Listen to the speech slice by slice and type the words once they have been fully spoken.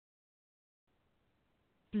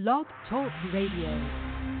Blog Talk Radio.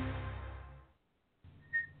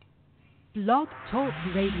 Blog Talk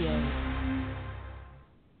Radio.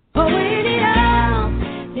 But when it all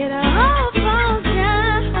falls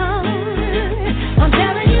down, I'm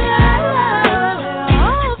telling you, it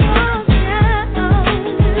all falls down.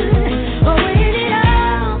 But when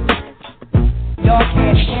y'all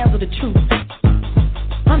can't handle the truth.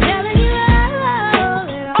 I'm telling you,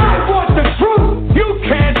 I want the truth. You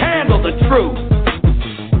can't handle the truth.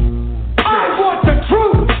 I want the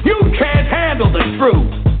truth. You can't handle the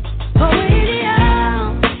truth. but when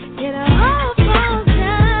it all falls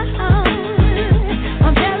down,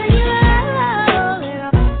 I'm telling you,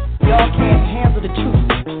 y'all can't handle the truth.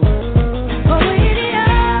 But when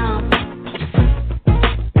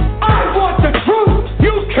I want the truth.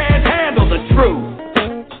 You can't handle the truth.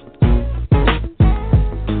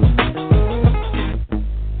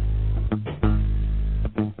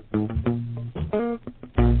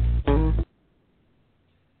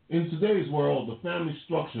 In today's world, the family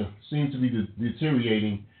structure seems to be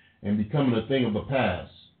deteriorating and becoming a thing of the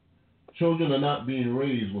past. Children are not being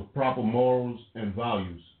raised with proper morals and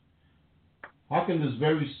values. How can this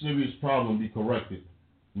very serious problem be corrected?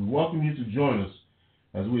 We welcome you to join us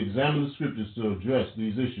as we examine the scriptures to address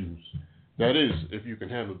these issues. That is, if you can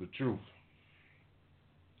handle the truth.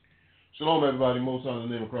 Shalom, everybody. Most High in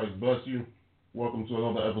the name of Christ bless you. Welcome to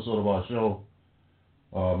another episode of our show.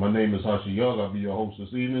 My name is Hashi Young. I'll be your host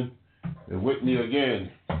this evening. And with me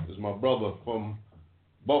again is my brother from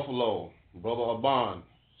Buffalo, Brother Aban.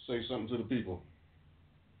 Say something to the people.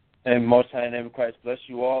 And Most High in the name of Christ bless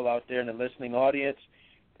you all out there in the listening audience,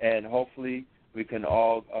 and hopefully we can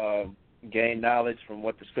all gain knowledge from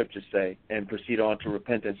what the scriptures say and proceed on to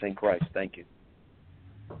repentance in Christ. Thank you.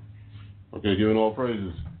 Okay, giving all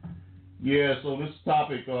praises. Yeah, so this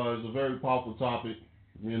topic is a very powerful topic.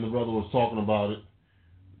 Me and the brother was talking about it.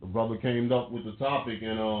 The brother came up with the topic,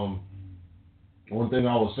 and one thing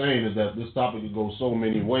I was saying is that this topic could go so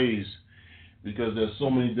many ways because there's so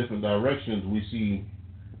many different directions we see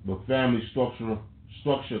the family structure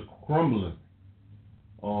crumbling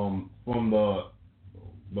from the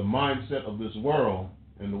mindset of this world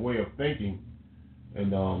and the way of thinking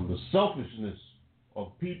and the selfishness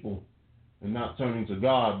of people and not turning to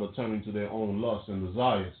God but turning to their own lusts and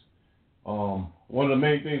desires. One of the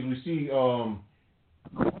main things we see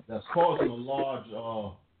that's causing a large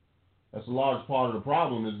part of the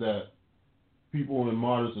problem is that people in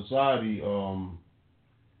modern society are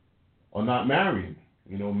not marrying.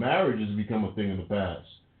 You know, marriage has become a thing of the past,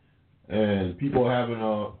 and people are having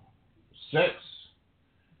sex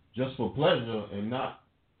just for pleasure and not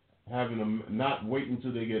waiting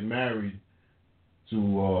until they get married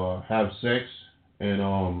to have sex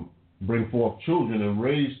and bring forth children and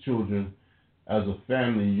raise children as a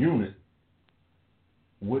family unit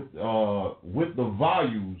with the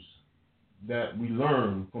values that we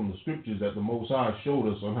learn from the scriptures that the Most High showed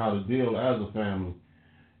us on how to deal as a family.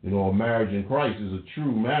 You know, a marriage in Christ is a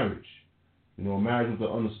true marriage. You know, a marriage with the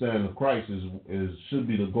understanding of Christ should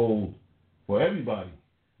be the goal for everybody.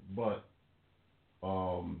 But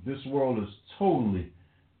this world is totally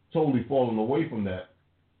falling away from that.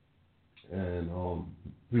 And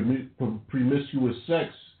promiscuous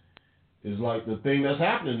sex is like the thing that's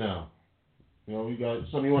happening now. You know, you got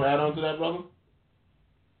something you want to add on to that, brother?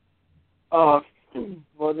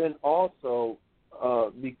 Well, then also,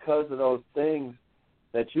 because of those things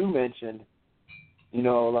that you mentioned, you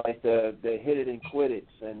know, like the hit it and quit it,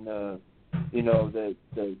 and you know, the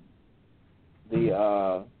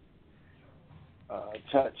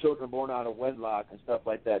children born out of wedlock and stuff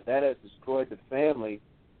like that, that has destroyed the family,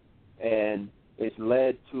 and it's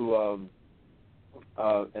led to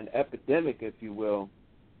an epidemic, if you will,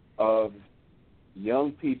 of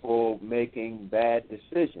young people making bad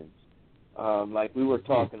decisions. Like we were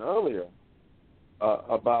talking earlier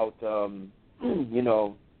about, you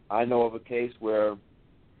know, I know of a case where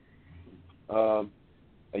a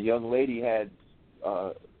young lady had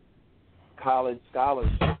college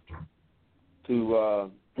scholarship to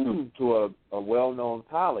a well-known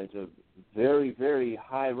college, a very, very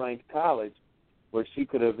high-ranked college, where she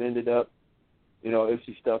could have ended up, you know, if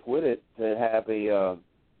she stuck with it, to have a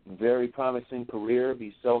very promising career,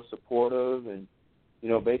 be self-supportive, and, you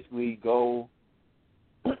know, basically go,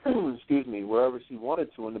 wherever she wanted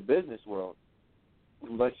to in the business world.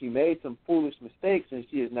 But she made some foolish mistakes, and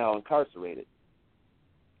she is now incarcerated.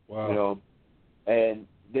 Wow. You know, and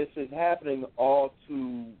this is happening all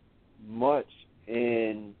too much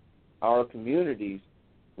in our communities,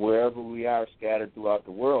 wherever we are scattered throughout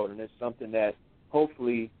the world. And it's something that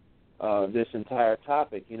hopefully this entire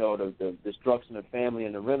topic, you know, the destruction of family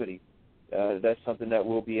and the remedy, that's something that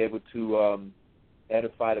we'll be able to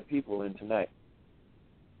edify the people in tonight.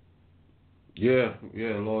 Yeah,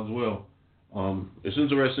 Lord's will. It's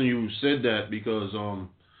interesting you said that because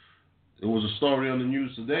there was a story on the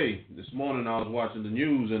news today. This morning I was watching the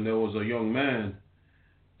news and there was a young man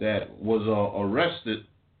that was arrested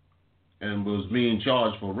and was being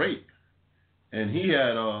charged for rape. And he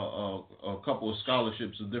had a couple of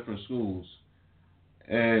scholarships at different schools.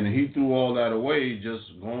 And he threw all that away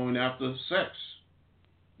just going after sex.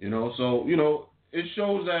 So, it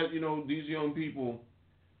shows that, these young people,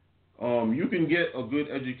 you can get a good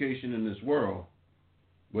education in this world.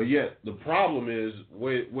 But yet the problem is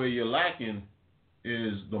where you're lacking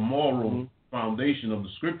is the moral foundation of the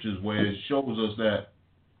scriptures, where it shows us that,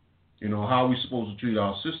 how we're supposed to treat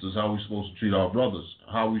our sisters, how we're supposed to treat our brothers,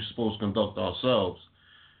 how we're supposed to conduct ourselves.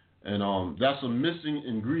 And that's a missing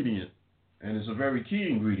ingredient, and it's a very key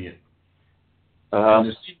ingredient. And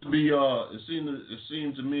it seems to be, it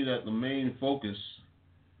seems to me that the main focus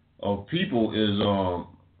of people is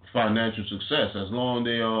financial success. As long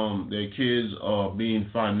as their kids are being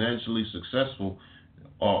financially successful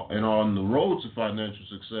and on the road to financial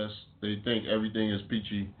success, they think everything is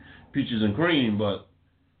peaches and cream. But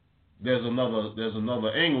there's another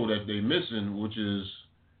angle that they're missing, which is,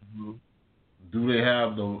 do they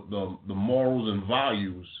have the morals and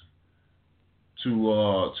values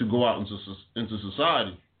to go out into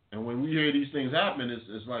society? And when we hear these things happen,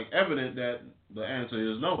 it's like evident that the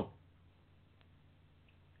answer is no.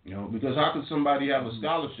 Because how could somebody have a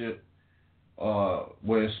scholarship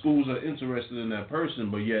where schools are interested in that person,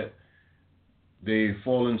 but yet they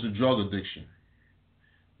fall into drug addiction?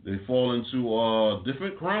 They fall into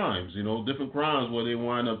different crimes, different crimes where they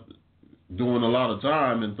wind up doing a lot of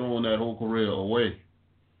time and throwing that whole career away.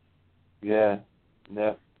 Yeah.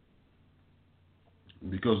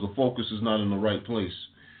 Because the focus is not in the right place.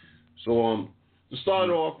 So, to start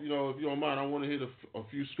off, if you don't mind, I want to hit a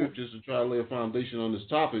few scriptures to try to lay a foundation on this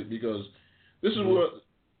topic, because this is what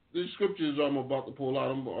these scriptures I'm about to pull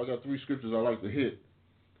out. I got 3 scriptures I like to hit,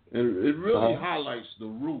 and it really highlights the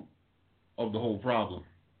root of the whole problem.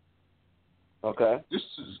 Okay. This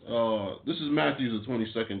is Matthew, the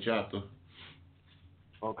 22nd chapter.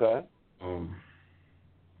 Okay.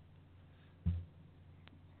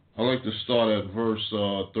 I like to start at verse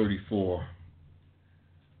 34.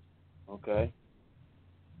 Okay.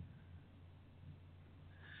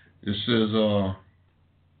 It says,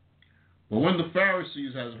 but when the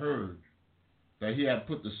Pharisees had heard that he had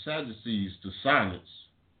put the Sadducees to silence,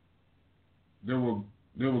 they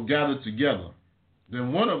were gathered together.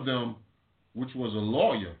 Then one of them, which was a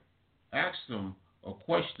lawyer, asked him a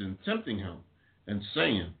question, tempting him, and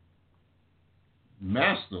saying,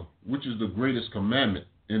 Master, which is the greatest commandment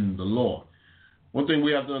in the law? One thing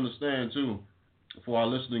we have to understand, too, for our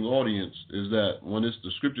listening audience, is that when the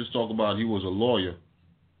scriptures talk about he was a lawyer,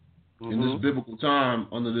 in this biblical time,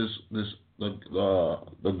 under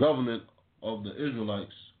the government of the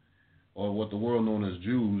Israelites, or what the world known as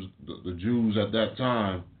Jews, the Jews at that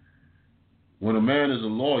time, when a man is a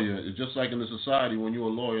lawyer, it's just like in the society. When you're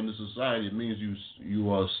a lawyer in the society, it means you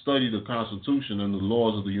study the Constitution and the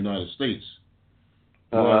laws of the United States.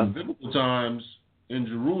 Well, in biblical times, in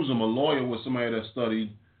Jerusalem, a lawyer was somebody that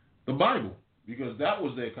studied the Bible, because that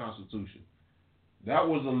was their constitution. That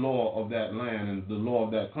was the law of that land and the law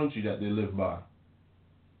of that country that they lived by.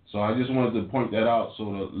 So I just wanted to point that out so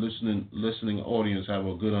the listening audience have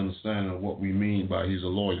a good understanding of what we mean by he's a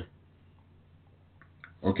lawyer.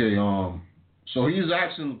 Okay, so he's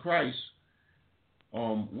asking Christ,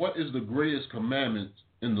 what is the greatest commandment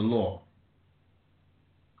in the law?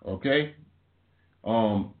 Okay?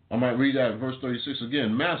 I might read that verse 36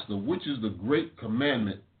 again. Master, which is the great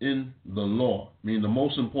commandment in the law? Meaning the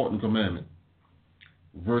most important commandment.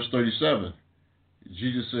 Verse 37,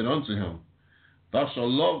 Jesus said unto him, Thou shalt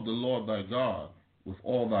love the Lord thy God with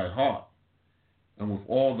all thy heart, and with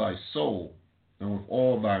all thy soul, and with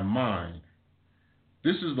all thy mind.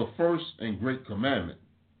 This is the first and great commandment.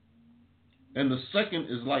 And the second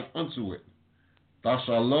is like unto it. Thou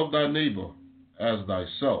shalt love thy neighbor as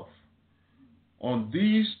thyself. On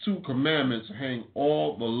these 2 commandments hang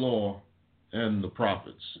all the law and the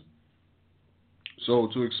prophets. So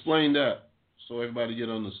to explain that, so everybody get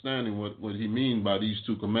understanding what he means by these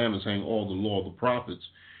 2 commandments hang all the law of the prophets,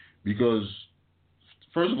 because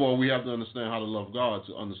first of all, we have to understand how to love God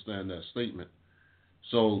to understand that statement.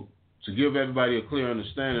 So to give everybody a clear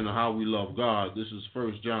understanding of how we love God, this is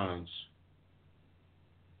 1 John's,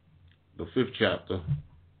 the 5th chapter.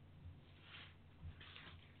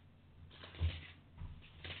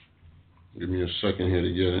 Give me a second here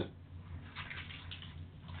to get it.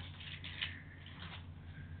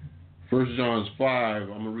 1 John 5, I'm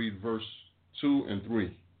going to read verse 2 and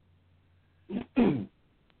 3.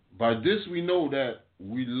 By this we know that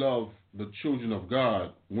we love the children of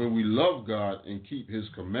God, when we love God and keep his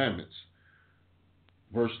commandments.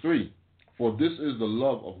 Verse 3, for this is the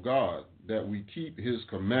love of God, that we keep his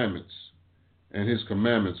commandments, and his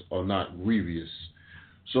commandments are not grievous.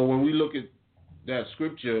 So when we look at that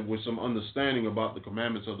scripture with some understanding about the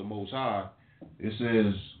commandments of the Most High, it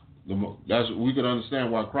says, we could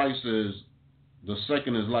understand why Christ says, the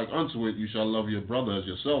second is like unto it, you shall love your brother as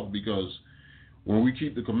yourself, because when we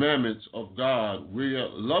keep the commandments of God, we're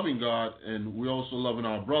loving God, and we're also loving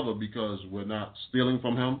our brother because we're not stealing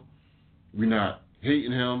from him, we're not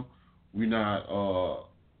hating him, we're not, all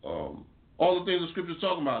the things the scripture's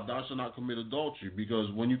talking about, thou shalt not commit adultery,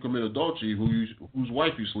 because when you commit adultery, whose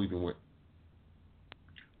wife you sleeping with?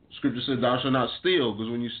 Scripture said, thou shalt not steal,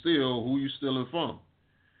 because when you steal, who you stealing from?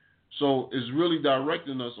 So it's really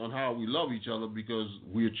directing us on how we love each other, because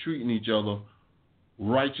we're treating each other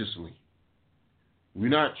righteously. We're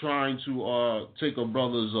not trying to take a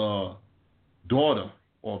brother's daughter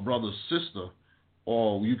or brother's sister,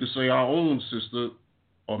 or you could say our own sister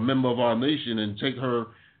or member of our nation, and take her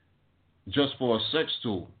just for a sex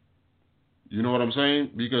tool. You know what I'm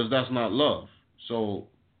saying? Because that's not love. So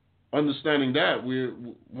understanding that,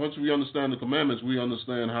 once we understand the commandments, we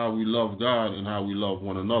understand how we love God and how we love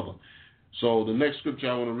one another. So the next scripture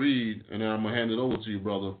I want to read, and then I'm going to hand it over to you,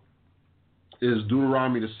 brother, is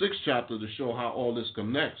Deuteronomy, the 6th chapter, to show how all this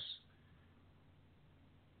connects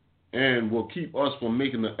and will keep us from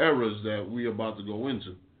making the errors that we're about to go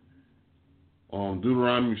into.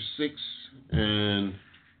 Deuteronomy 6, and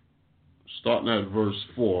starting at verse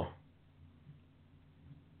 4.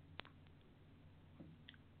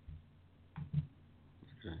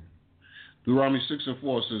 Deuteronomy 6 and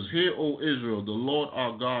 4 says, hear, O Israel, the Lord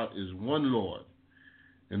our God is one Lord,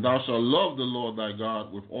 and thou shalt love the Lord thy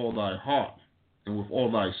God with all thy heart, and with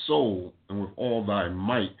all thy soul, and with all thy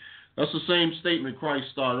might. That's the same statement Christ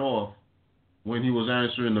started off when he was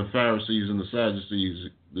answering the Pharisees and the Sadducees.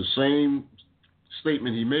 The same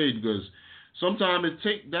statement he made, because sometimes it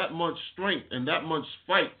takes that much strength and that much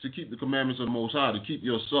fight to keep the commandments of the Most High, to keep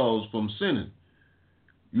yourselves from sinning.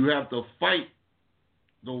 You have to fight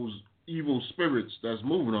those evil spirits that's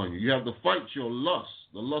moving on you. You have to fight your lust,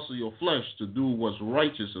 the lust of your flesh, to do what's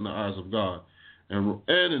righteous in the eyes of God and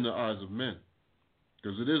in the eyes of men.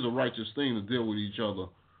 Because it is a righteous thing to deal with each other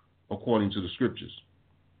according to the scriptures.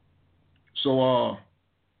 So,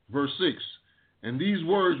 verse 6, and these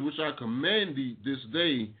words which I command thee this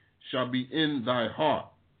day shall be in thy heart,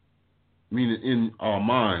 meaning in our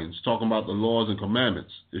minds, talking about the laws and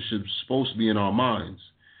commandments. It should supposed to be in our minds.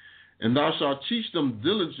 And thou shalt teach them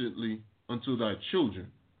diligently unto thy children.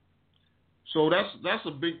 So that's a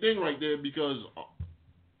big thing right there, because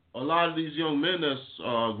a lot of these young men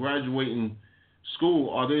that's graduating school,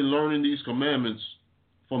 are they learning these commandments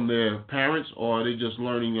from their parents, or are they just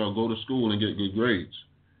learning go to school and get good grades?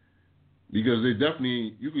 Because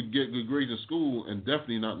you could get good grades in school and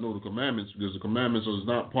definitely not know the commandments, because the commandments is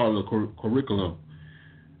not part of the curriculum.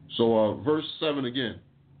 So verse 7 again.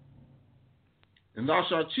 And thou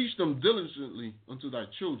shalt teach them diligently unto thy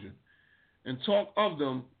children, and talk of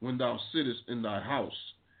them when thou sittest in thy house,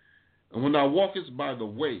 and when thou walkest by the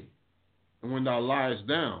way, and when thou liest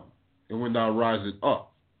down, and when thou risest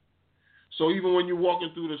up. So even when you're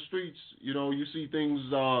walking through the streets, you see things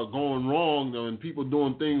going wrong, and people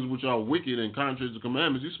doing things which are wicked and contrary to the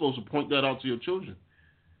commandments, you're supposed to point that out to your children.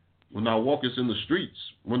 When thou walkest in the streets,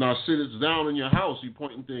 when thou sittest down in your house, you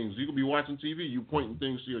pointing things. You could be watching TV, you pointing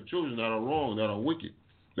things to your children that are wrong, that are wicked,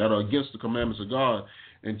 that are against the commandments of God,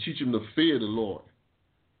 and teach them to fear the Lord.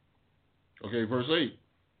 Okay, verse 8.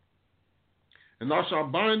 And thou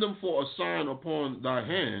shalt bind them for a sign upon thy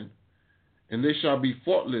hand, and they shall be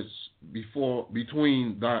faultless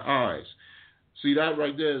between thy eyes. See, that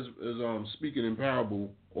right there is speaking in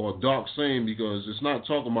parable or dark saying, because it's not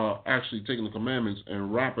talking about actually taking the commandments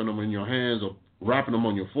and wrapping them in your hands or wrapping them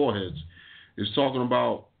on your foreheads. It's talking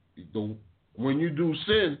about when you do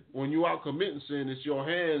sin, when you are committing sin, it's your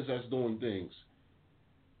hands that's doing things.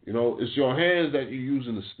 It's your hands that you're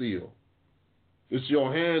using to steal. It's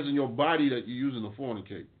your hands and your body that you're using to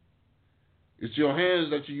fornicate. It's your hands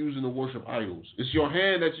that you're using to worship idols. It's your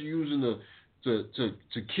hand that you're using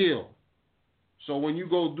to kill. So when you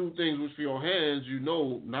go do things with your hands, you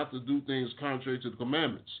know not to do things contrary to the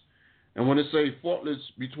commandments. And when it say faultless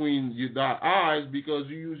between thy eyes, because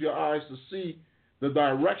you use your eyes to see the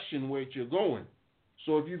direction where you're going.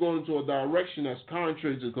 So if you go into a direction that's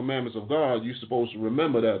contrary to the commandments of God, you're supposed to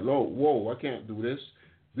remember that, whoa, I can't do this.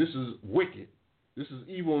 This is wicked. This is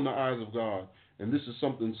evil in the eyes of God. and this is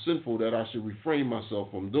something sinful that I should refrain myself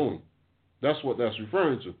from doing. That's what that's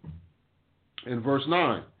referring to. In verse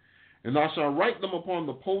 9, and thou shalt write them upon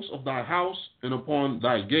the posts of thy house and upon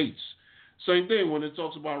thy gates. Same thing when it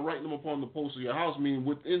talks about writing them upon the posts of your house, meaning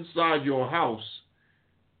within inside your house,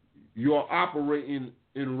 you're operating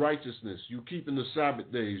in righteousness. You keeping the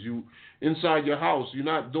Sabbath days. You inside your house, you're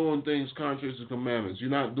not doing things contrary to commandments. You're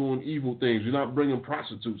not doing evil things. You're not bringing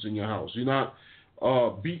prostitutes in your house. You're not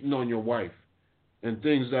beating on your wife and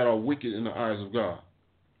things that are wicked in the eyes of God.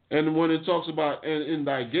 And when it talks about and in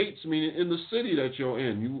thy gates, meaning in the city that you're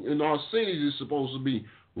in, in our cities is supposed to be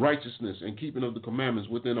righteousness and keeping of the commandments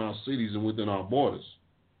within our cities and within our borders.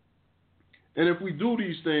 And if we do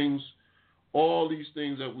these things, all these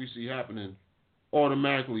things that we see happening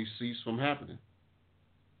automatically cease from happening.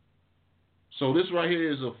 So this right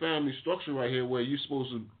here is a family structure right here where you're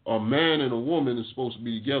supposed to, a man and a woman is supposed to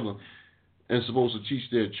be together and supposed to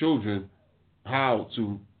teach their children how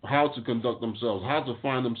to conduct themselves, how to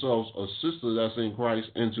find themselves a sister that's in Christ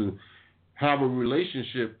and to have a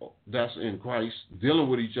relationship that's in Christ, dealing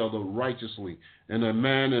with each other righteously, and a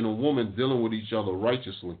man and a woman dealing with each other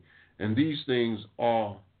righteously. And these things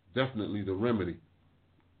are definitely the remedy.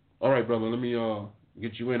 All right, brother, let me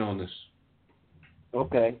get you in on this.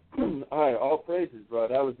 Okay. All right, all praises, bro.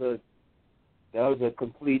 That was a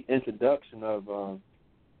complete introduction of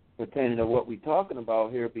pertaining to what we're talking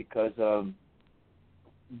about here, because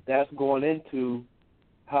that's going into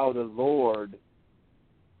how the Lord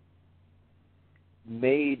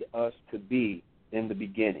made us to be in the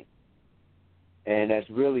beginning. And that's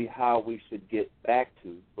really how we should get back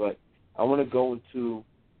to. But I want to go into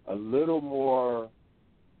a little more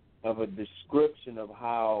of a description of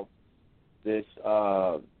how this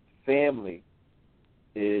family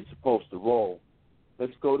is supposed to roll.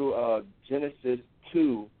 Let's go to Genesis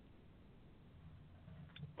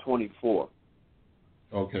 2:24.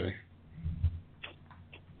 Okay.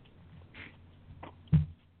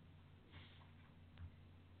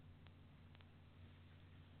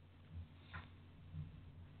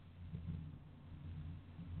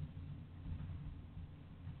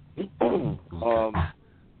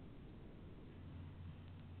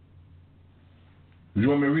 You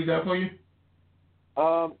want me to read that for you?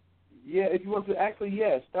 Yeah, if you want to. Actually,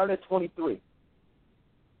 yeah, start at 23.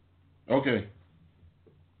 Okay.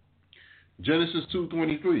 Genesis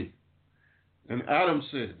 2:23. And Adam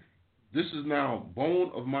said, this is now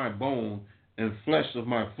bone of my bone and flesh of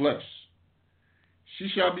my flesh. She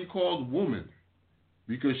shall be called woman,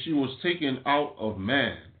 because she was taken out of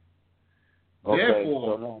man. Okay.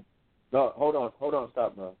 Therefore, no, hold on,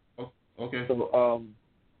 stop, bro. Okay.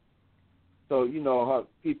 So you know how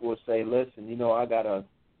people would say, listen, I gotta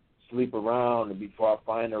sleep around and before I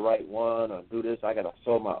find the right one, or do this, I gotta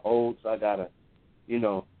sow my oats, I gotta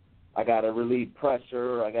relieve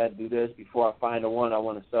pressure, I gotta do this before I find the one I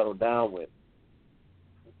want to settle down with.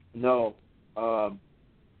 No,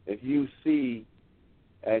 if you see,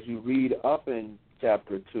 as you read up in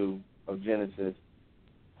chapter 2 of Genesis,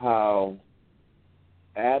 how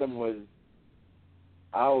Adam was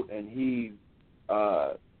out and he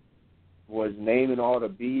was naming all the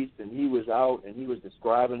beasts, and he was out and he was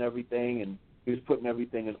describing everything, and he was putting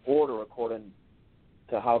everything in order according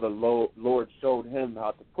to how the Lord showed him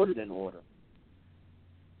how to put it in order.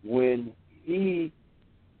 When he,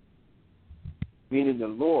 meaning the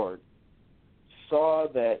Lord, saw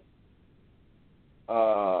that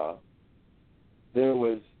there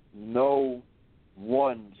was no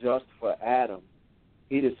one just for Adam,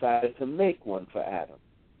 he decided to make one for Adam.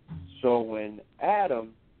 So when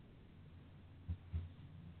Adam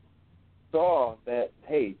saw that,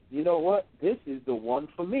 hey, you know what? This is the one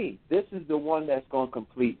for me. This is the one that's going to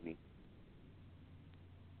complete me.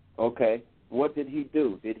 Okay, what did he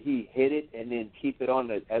do? Did he hit it and then keep it on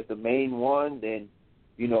as the main one? Then,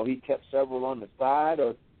 he kept several on the side,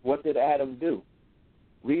 or what did Adam do?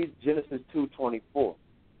 Read Genesis 2:24.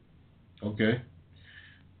 Okay.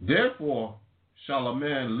 Therefore shall a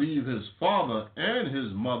man leave his father and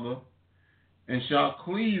his mother, and shall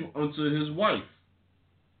cleave unto his wife,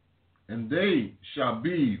 and they shall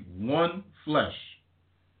be one flesh.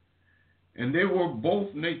 And they were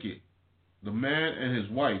both naked, the man and his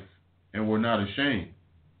wife, and were not ashamed.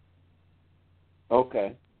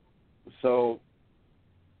 Okay. So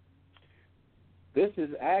this is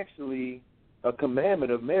actually a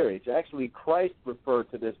commandment of marriage. Actually, Christ referred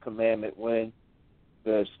to this commandment when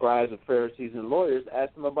the scribes and Pharisees and lawyers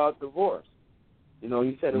asked him about divorce.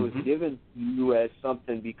 He said it was given to you as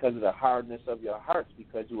something because of the hardness of your hearts,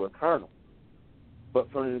 because you were carnal.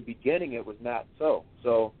 But from the beginning, it was not so.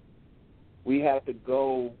 So we have to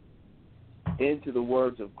go into the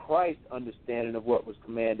words of Christ's understanding of what was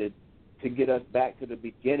commanded to get us back to the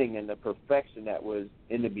beginning and the perfection that was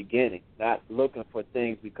in the beginning, not looking for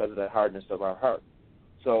things because of the hardness of our heart.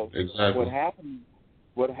 So exactly.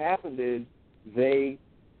 what happened is they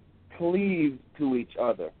cleaved to each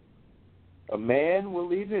other. A man will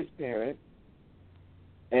leave his parents,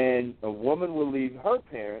 and a woman will leave her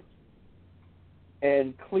parents,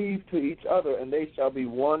 and cleave to each other, and they shall be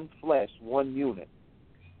one flesh, one unit.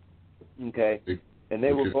 Okay? And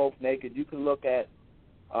they were both naked. You can look at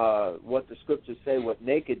what the scriptures say what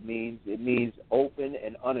naked means. It means open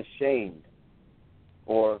and unashamed,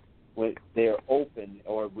 or when they're open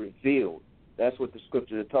or revealed. That's what the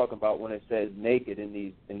scriptures are talking about when it says naked in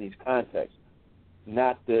these contexts.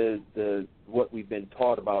 Not the what we've been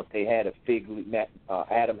taught about. They had a fig leaf.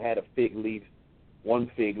 Adam had a fig leaf,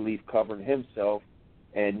 one fig leaf covering himself,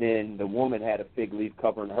 and then the woman had a fig leaf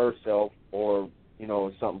covering herself, or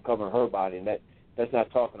something covering her body. And that's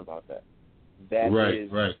not talking about that. That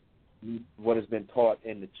is what has been taught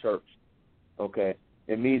in the church. Okay,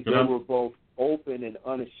 it means they were both open and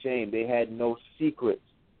unashamed. They had no secrets.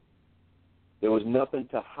 There was nothing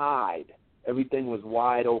to hide. Everything was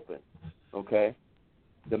wide open. Okay.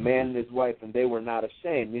 The man and his wife, and they were not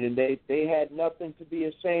ashamed, meaning they had nothing to be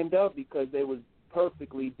ashamed of because they was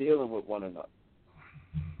perfectly dealing with one another.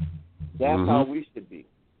 That's how we should be.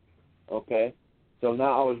 Okay? So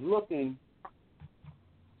now I was looking.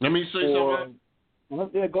 Let me say something.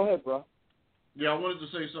 Yeah, go ahead, bro. Yeah, I wanted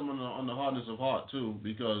to say something on the hardness of heart, too,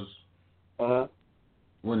 because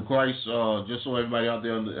when Christ, just so everybody out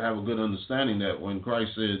there have a good understanding that when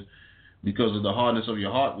Christ said, because of the hardness of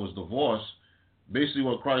your heart was divorce, basically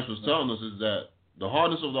what Christ was telling us is that the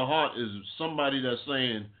hardness of the heart is somebody that's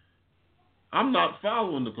saying, I'm not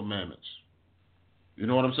following the commandments. You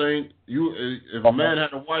know what I'm saying? If a man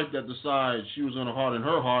had a wife that decided she was going to harden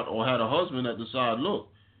her heart, or had a husband that decided, look,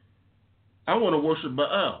 I want to worship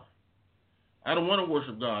Baal. I don't want to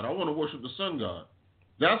worship God. I want to worship the sun god.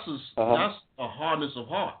 That's a hardness of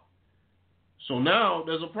heart. So now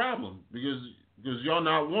there's a problem because you're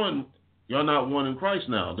not one. You're not one in Christ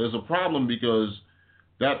now. There's a problem because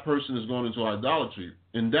that person is going into idolatry.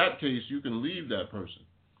 In that case, you can leave that person.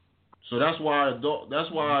 So that's why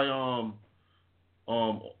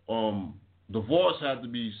divorce had to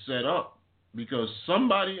be set up, because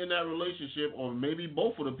somebody in that relationship, or maybe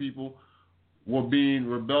both of the people, were being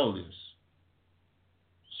rebellious.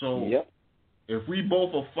 So if we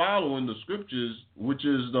both are following the scriptures, which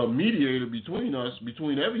is the mediator between us,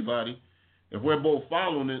 between everybody, if we're both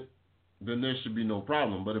following it, then there should be no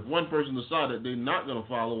problem. But if one person decides that they're not going to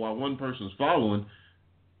follow while one person's following,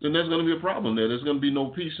 then there's going to be a problem there. There's going to be no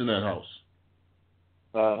peace in that house.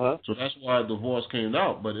 So that's why divorce came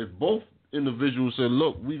out. But if both individuals said,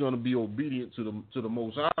 look, we're going to be obedient to the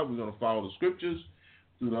Most High, we're going to follow the scriptures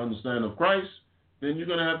through the understanding of Christ, then you're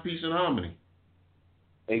going to have peace and harmony.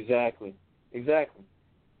 Exactly.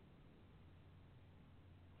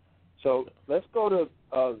 So let's go to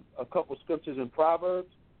a couple scriptures in Proverbs.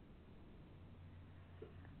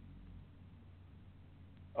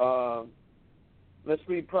 Let's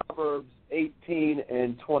read Proverbs 18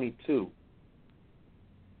 and 22.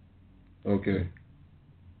 Okay.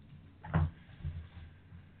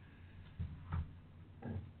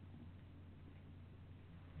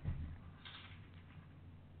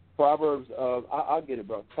 Proverbs, I'll get it,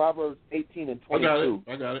 bro. Proverbs 18 and 22.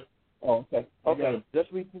 I got it. Oh, okay. Okay.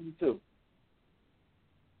 Just read 22.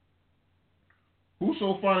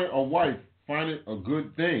 Whoso findeth a wife findeth a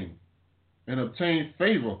good thing, and obtain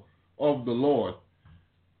favor of the Lord.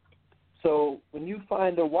 So when you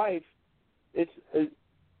find a wife, it's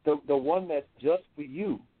the one that's just for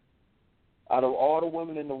you. Out of all the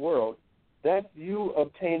women in the world, that's you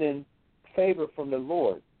obtaining favor from the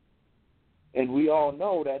Lord. And we all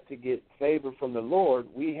know that to get favor from the Lord,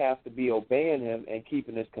 we have to be obeying Him and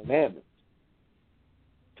keeping His commandments.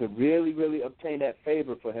 To really, really obtain that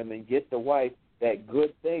favor for Him and get the wife, that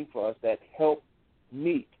good thing for us, that help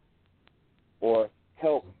meet or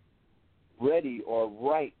help ready or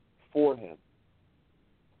right for Him.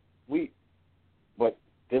 But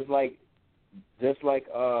just like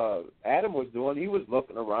Adam was doing, he was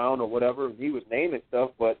looking around or whatever, he was naming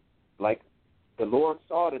stuff, but like the Lord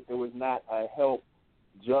saw that there was not a help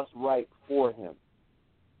just right for him.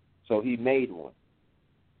 So He made one.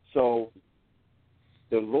 So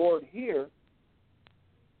the Lord here,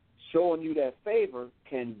 showing you that favor,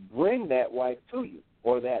 can bring that wife to you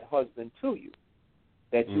or that husband to you,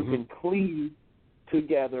 that you can cleave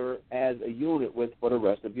together as a unit with for the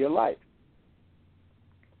rest of your life.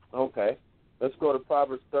 Okay, let's go to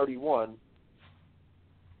Proverbs 31,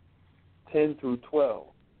 10 through 12.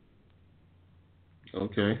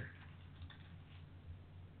 Okay.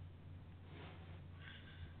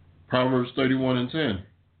 Proverbs 31:10.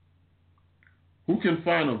 Who can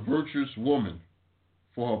find a virtuous woman?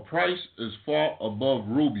 For her price is far above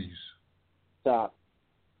rubies. Stop.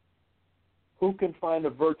 Who can find a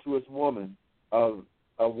virtuous woman?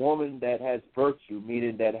 A woman that has virtue,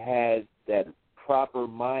 meaning that has that proper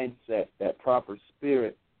mindset, that proper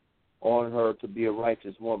spirit on her to be a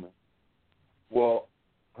righteous woman. Well,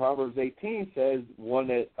 Proverbs 18 says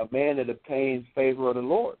a man that obtains favor of the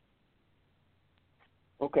Lord.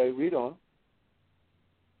 Okay, read on.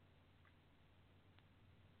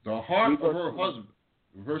 The heart of her husband,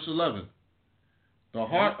 verse 11, the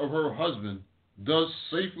heart of her husband does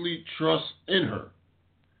safely trust in her,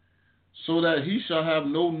 so that he shall have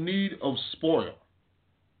no need of spoil.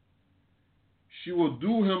 She will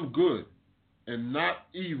do him good and not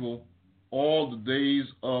evil all the days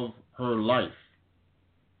of her life.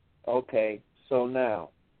 Okay, so now,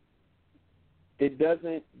 it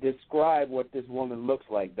doesn't describe what this woman looks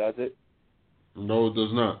like, does it? No, it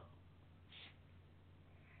does not.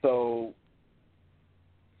 So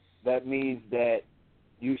that means that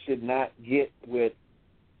you should not get with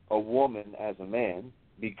a woman as a man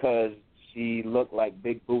because she looked like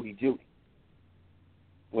Big Booty Judy,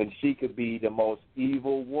 when she could be the most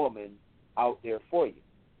evil woman out there for you.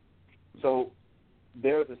 So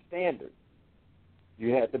there's a standard.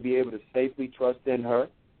 You have to be able to safely trust in her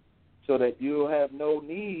so that you'll have no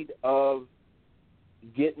need of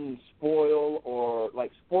getting spoiled, or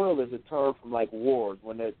like spoil is a term from like wars,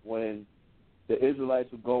 when the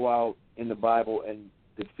Israelites would go out in the Bible and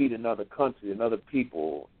defeat another country, another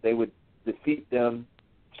people. They would defeat them,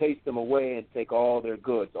 chase them away, and take all their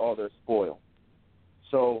goods, all their spoil.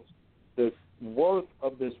 So the worth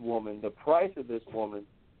of this woman, the price of this woman,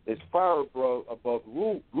 is far above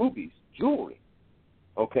rubies, jewelry.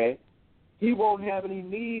 Okay? He won't have any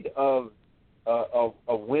need of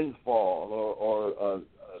a windfall or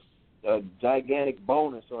a gigantic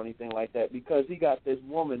bonus or anything like that, because he got this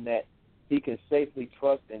woman that he can safely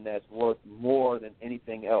trust in, that's worth more than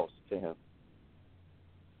anything else to him.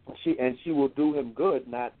 She will do him good,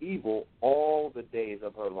 not evil, all the days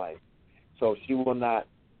of her life. So she will not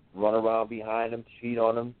run around behind him, cheat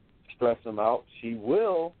on him, stress him out. She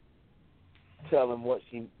will tell him what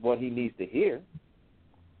he needs to hear.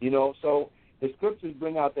 So the scriptures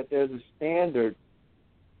bring out that there's a standard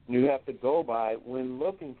you have to go by when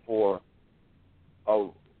looking for a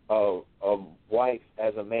wife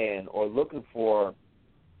as a man, or looking for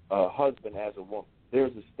a husband as a woman.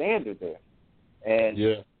 There's a standard there. And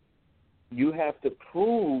you have to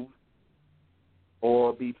prove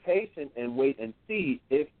or be patient and wait and see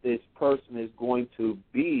if this person is going to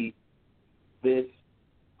be this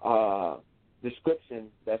description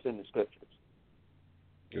that's in the scriptures.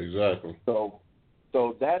 Exactly. So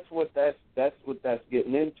that's what that's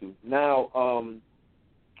getting into. Now,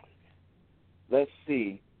 let's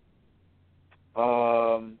see.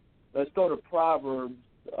 Let's go to Proverbs.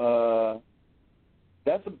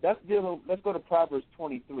 That's dealing. Let's go to Proverbs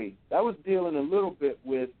 23. That was dealing a little bit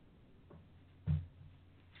with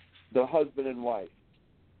the husband and wife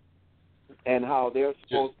and how they're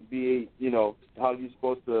supposed to be. How you're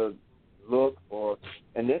supposed to look,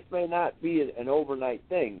 and this may not be an overnight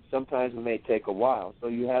thing. Sometimes it may take a while. So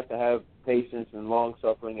you have to have patience and long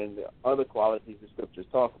suffering and the other qualities the scriptures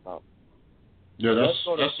talk about. Yeah,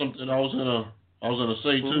 that's something I was gonna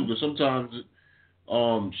say too, because sometimes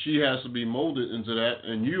she has to be molded into that,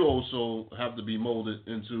 and you also have to be molded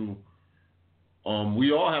into.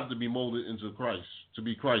 We all have to be molded into Christ to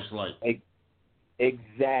be Christ-like.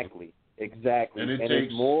 Exactly. And it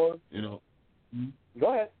takes more.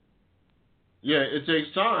 Go ahead. Yeah, it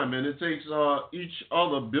takes time, and it takes each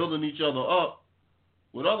other building each other up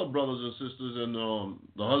with other brothers and sisters, and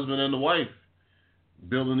the husband and the wife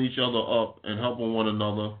building each other up and helping one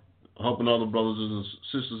another, helping other brothers and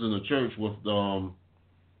sisters in the church with the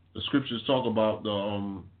scriptures talk about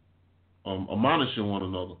the admonishing one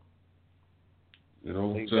another.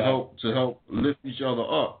 Exactly. to help lift each other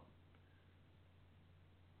up,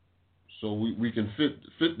 so we can fit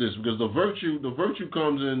this, because the virtue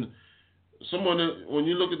comes in. When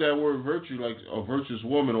you look at that word virtue, like a virtuous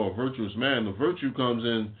woman or a virtuous man, the virtue comes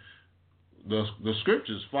in the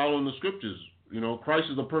scriptures, following the scriptures. Christ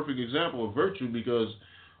is the perfect example of virtue, because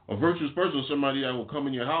a virtuous person is somebody that will come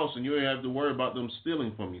in your house and you ain't have to worry about them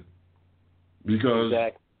stealing from you, because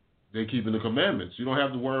they're keeping the commandments. You don't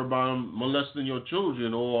have to worry about them molesting your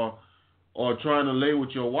children or trying to lay with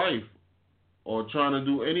your wife or trying to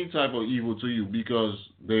do any type of evil to you, because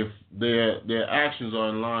their actions are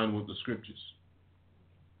in line with the scriptures.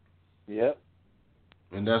 Yep.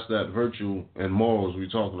 And that's that virtue and morals we're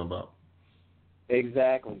talking about.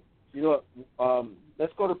 Exactly. You know what?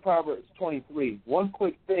 Let's go to Proverbs 23. One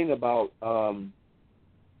quick thing about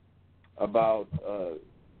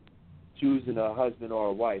choosing a husband or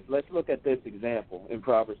a wife. Let's look at this example in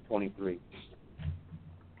Proverbs 23.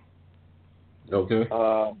 Okay.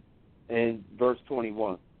 In verse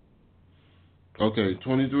 21. Okay,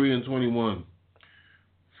 23 and 21.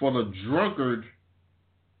 For the drunkard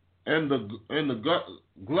and the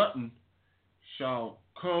glutton shall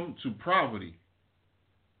come to poverty,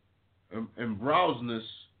 and browseness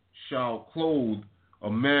shall clothe a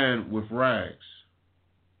man with rags.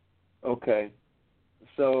 Okay.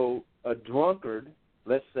 So a drunkard,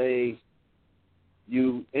 let's say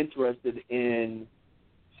you interested in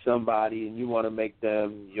somebody and you want to make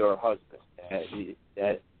them your husband as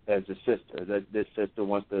a sister. That this sister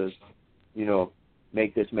wants to,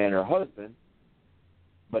 make this man her husband,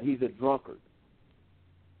 but he's a drunkard.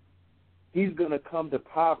 He's going to come to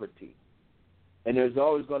poverty, and there's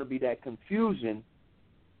always going to be that confusion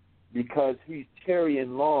because he's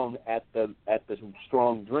tarrying long at the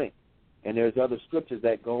strong drink. And there's other scriptures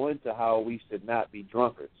that go into how we should not be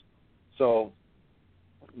drunkards. So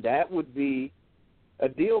that would be a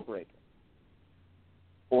deal breaker.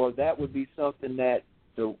 Or that would be something that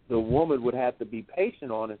the woman would have to be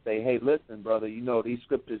patient on and say, hey, listen, brother, these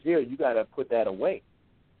scriptures here, you got to put that away.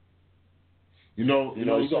 You know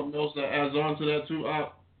something else that adds on to that too,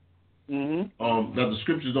 that the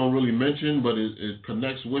scriptures don't really mention, but it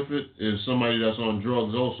connects with it, is somebody that's on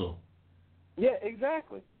drugs also. Yeah,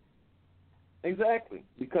 exactly. Exactly,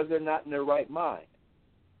 because they're not in their right mind.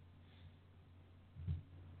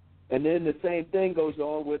 And then the same thing goes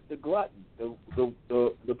on with the glutton,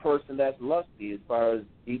 the person that's lusty as far as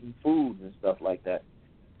eating food and stuff like that.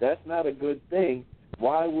 That's not a good thing.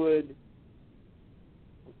 Why would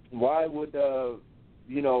you want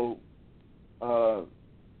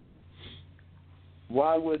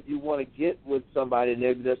to get with somebody and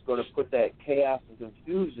they're just going to put that chaos and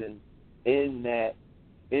confusion into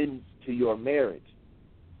your marriage?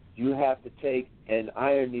 You have to take and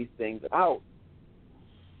iron these things out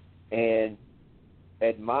and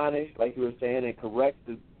admonish, like you were saying, and correct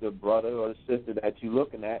the brother or the sister that you're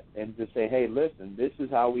looking at, and just say, hey, listen, this is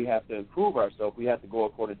how we have to improve ourselves. We have to go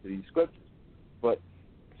according to these scriptures. But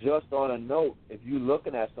just on a note, if you're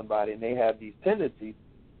looking at somebody and they have these tendencies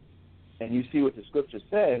and you see what the scripture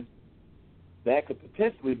says, that could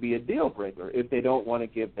potentially be a deal breaker if they don't want to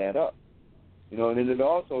give that up. And then it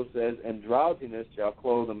also says, and drowsiness shall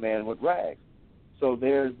clothe a man with rags. So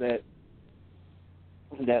there's that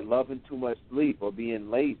loving too much sleep or being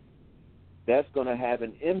lazy. That's going to have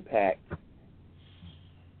an impact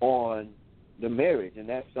on the marriage, and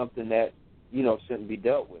that's something that, shouldn't be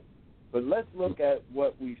dealt with. But let's look at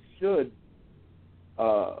what we should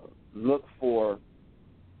look for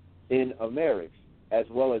in a marriage as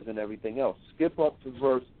well as in everything else. Skip up to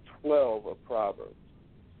verse 12 of Proverbs.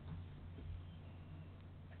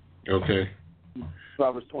 Okay.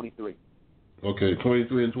 Proverbs 23. Okay,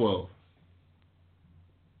 23 and 12.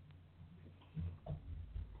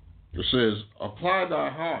 It says, apply thy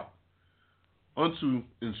heart unto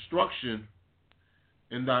instruction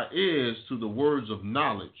and thy ears to the words of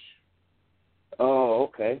knowledge. Oh,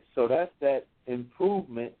 okay. So that's that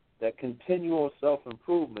improvement, that continual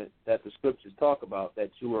self-improvement that the scriptures talk about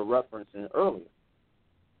that you were referencing earlier.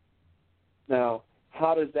 Now,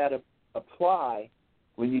 how does that apply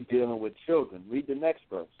when you're dealing with children? Read the next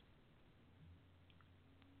verse.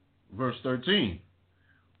 Verse 13.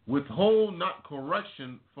 Withhold not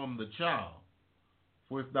correction from the child,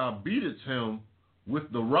 for if thou beatest him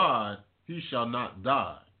with the rod, he shall not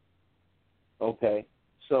die. Okay.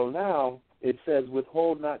 So now it says,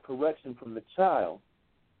 withhold not correction from the child,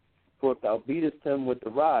 for if thou beatest him with the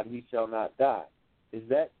rod, he shall not die. Is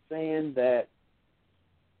that saying that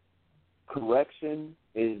correction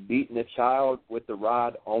is beating a child with the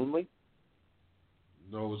rod only?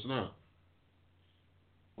 No, it's not.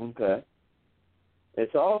 Okay.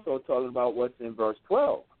 It's also talking about what's in verse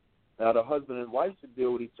 12. Now, the husband and wife should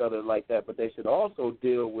deal with each other like that, but they should also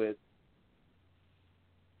deal with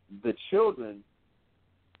the children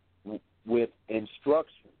with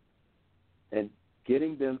instruction and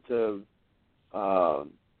getting them to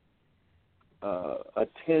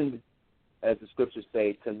attend, as the scriptures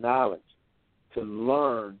say, to knowledge, to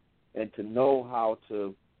learn, and to know how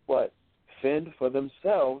to, fend for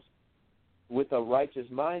themselves with a righteous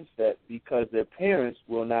mindset, because their parents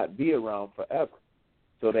will not be around forever.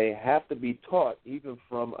 So they have to be taught, even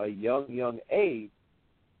from a young age,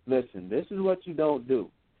 listen, this is what you don't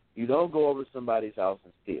do. You don't go over somebody's house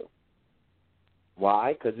and steal.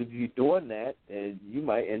 Why? Because if you're doing that, you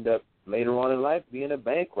might end up later on in life being a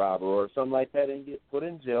bank robber or something like that and get put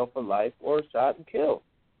in jail for life or shot and killed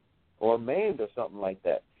or maimed or something like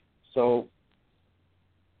that. So,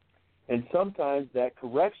 and sometimes that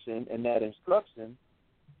correction and that instruction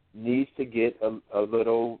needs to get a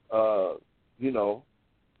little,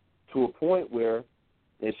 to a point where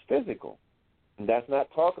it's physical. And that's not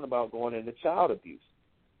talking about going into child abuse.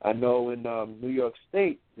 I know in New York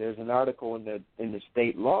State, there's an article in the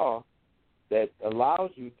state law that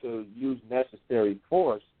allows you to use necessary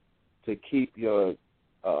force to keep your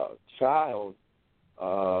child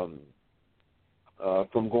from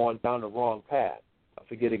going down the wrong path. I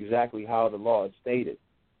forget exactly how the law is stated,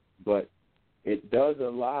 but it does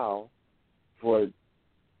allow for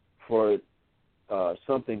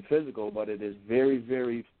something physical, but it is very,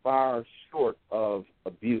 very far short of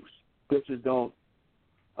abuse. Scriptures don't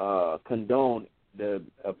condone the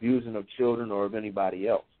abusing of children or of anybody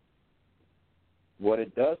else. What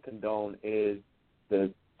it does condone is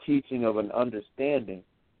the teaching of an understanding,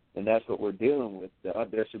 and that's what we're dealing with.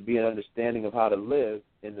 There should be an understanding of how to live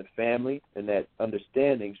in the family, and that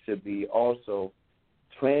understanding should be also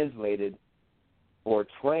translated or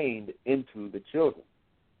trained into the children.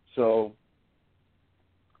 So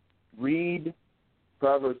read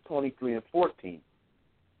Proverbs 23 and 14.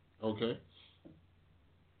 Okay.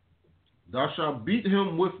 Thou shalt beat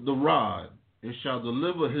him with the rod, and shalt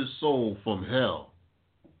deliver his soul from hell.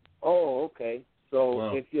 Oh, okay. So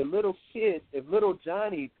Wow. if your little kid, if little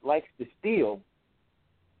Johnny likes to steal,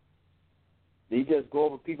 you just go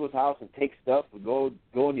over people's house and take stuff, or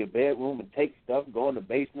go in your bedroom and take stuff, go in the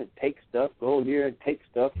basement, take stuff, go here and take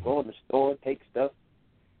stuff, go in the store, take stuff.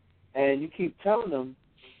 And you keep telling them,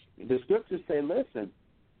 the scriptures say, listen,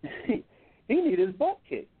 he need his butt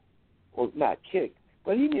kicked. Or not kicked,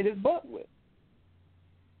 but he need his butt whipped.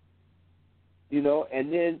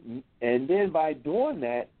 And then by doing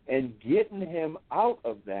that and getting him out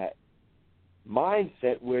of that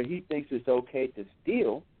mindset where he thinks it's okay to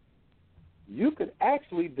steal, you could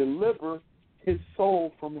actually deliver his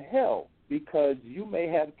soul from hell, because you may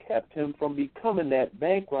have kept him from becoming that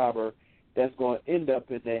bank robber that's going to end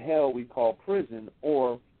up in the hell we call prison,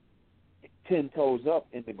 or 10 toes up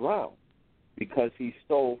in the ground because he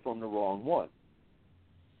stole from the wrong one.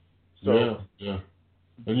 So, yeah.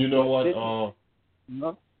 And you know what?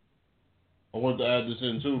 No. I want to add this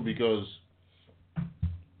in too, because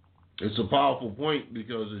it's a powerful point,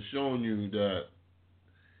 because it's showing you that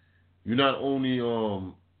you're not only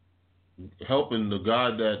helping to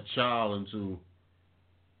guide that child into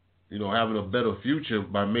having a better future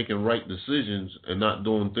by making right decisions and not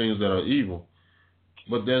doing things that are evil,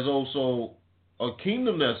 but there's also a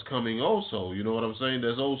kingdom that's coming also. You know what I'm saying?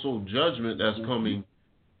 There's also judgment that's coming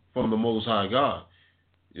from the Most High God.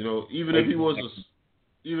 Even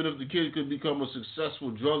if the kid could become a successful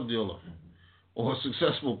drug dealer or a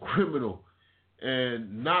successful criminal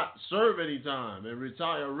and not serve any time and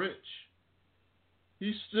retire rich,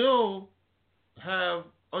 he still have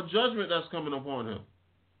a judgment that's coming upon him.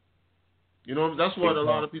 That's what a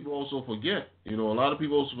lot of people also forget. A lot of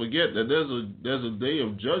people also forget that there's a day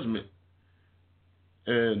of judgment.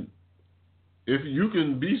 And if you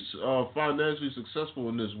can be financially successful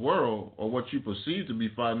in this world, or what you perceive to be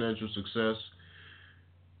financial success,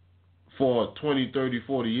 for 20, 30,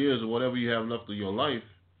 40 years or whatever you have left of your life,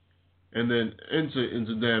 and then enter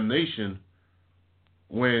into damnation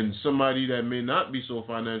when somebody that may not be so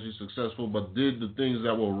financially successful but did the things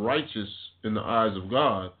that were righteous in the eyes of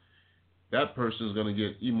God, that person is going to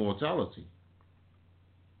get immortality.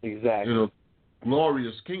 Exactly.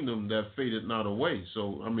 Glorious kingdom that faded not away.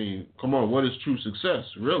 So, come on, what is true success?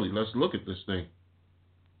 Really, let's look at this thing.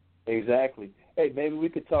 Exactly. Hey, maybe we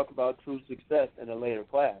could talk about true success in a later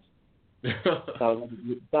class. Sounds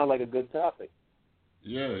like a good topic.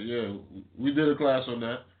 Yeah. We did a class on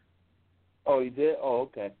that. Oh, you did? Oh,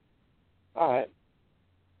 okay. All right.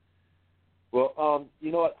 Well,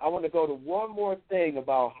 you know what? I want to go to one more thing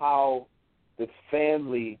about how the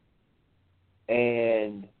family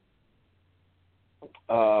and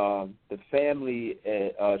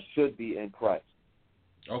should be in Christ.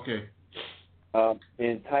 Okay.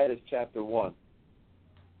 In Titus chapter 1.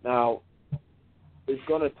 Now, it's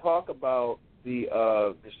going to talk about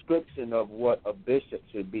the description of what a bishop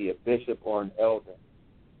should be, a bishop or an elder.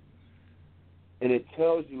 And it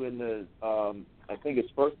tells you in the, I think it's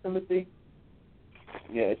 1 Timothy.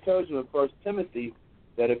 Yeah, it tells you in 1 Timothy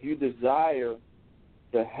that if you desire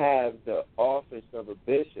to have the office of a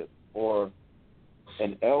bishop or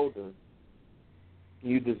an elder,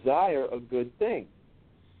 you desire a good thing.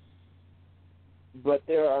 but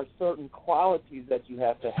there are certain qualities that you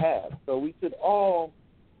have to have. So we should all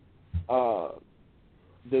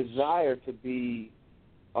desire to be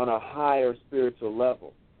on a higher spiritual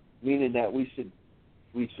level, meaning that we should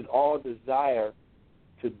all desire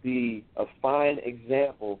to be a fine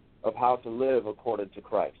example of how to live according to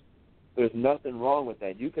Christ. There's nothing wrong with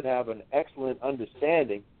that. You can have an excellent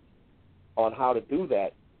understanding on how to do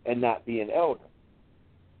that and not be an elder.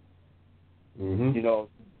 Mm-hmm. You know,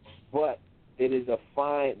 but it is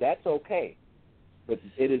that's okay. But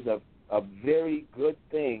it is a very good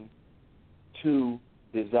thing to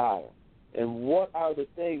desire. And what are the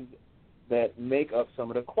things that make up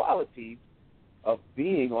some of the qualities of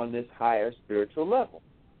being on this higher spiritual level?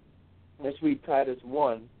 Let's read Titus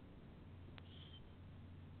 1,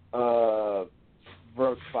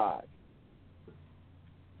 verse 5.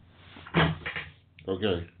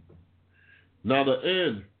 Okay. Now the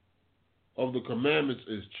end of the commandments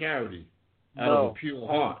is charity out of a pure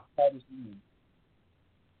heart.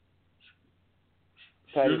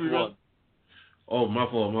 Titus 1. Oh, my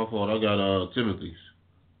fault. I got Timothy's.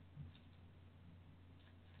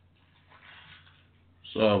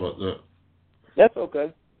 Sorry about that. That's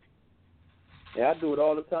okay. Yeah, I do it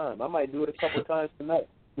all the time. I might do it a couple times tonight.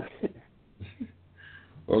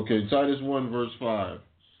 Okay, Titus 1, verse 5.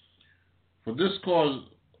 For this cause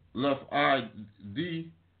left I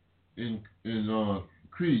thee in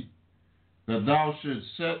Crete, that thou shouldst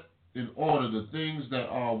set in order the things that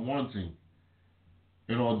are wanting,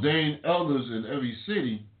 and ordain elders in every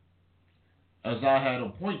city, as I had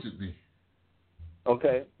appointed thee.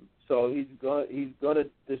 Okay, so he's going to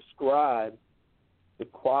describe the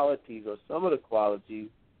qualities or some of the qualities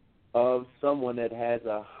of someone that has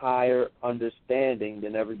a higher understanding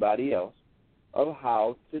than everybody else of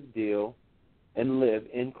how to deal and live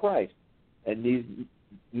in Christ. And these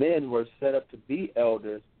men were set up to be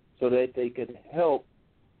elders so that they could help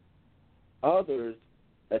others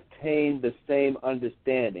attain the same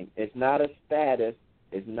understanding. It's not a status.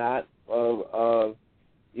 It's not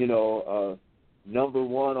number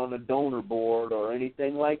one on the donor board or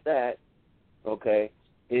anything like that. Okay,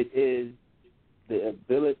 it is the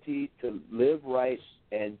ability to live right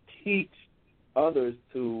and teach others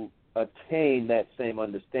to attain that same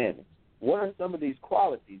understanding. What are some of these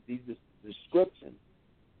qualities, these descriptions?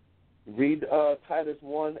 Read Titus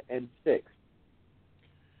 1 and 6.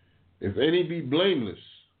 If any be blameless.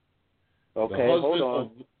 Okay, hold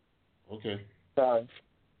on. Okay. Sorry.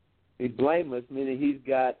 Be blameless, meaning he's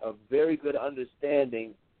got a very good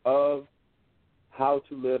understanding of how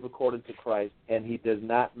to live according to Christ, and he does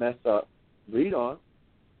not mess up. Read on.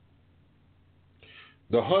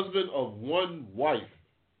 The husband of one wife.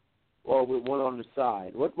 Or with one on the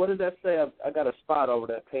side. What does that say? I got a spot over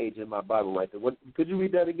that page in my Bible right there. Could you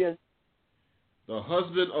read that again? The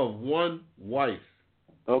husband of one wife.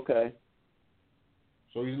 Okay.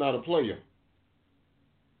 So he's not a player.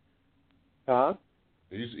 Huh?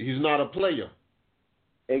 He's not a player.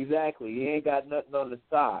 Exactly. He ain't got nothing on the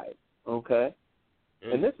side. Okay.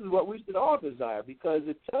 And this is what we should all desire, because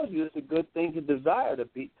it tells you it's a good thing to desire to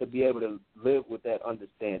be able to live with that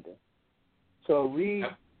understanding. So read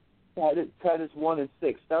Titus 1 and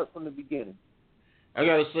 6. Start from the beginning. I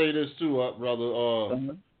gotta say this too,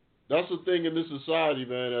 brother. That's the thing in this society,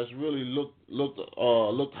 man. That's really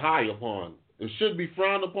looked high upon. It should be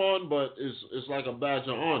frowned upon, but it's like a badge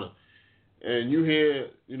of honor. And you hear,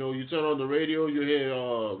 you turn on the radio, you hear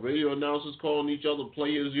radio announcers calling each other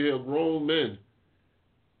players. You hear grown men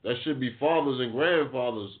that should be fathers and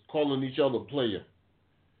grandfathers calling each other player.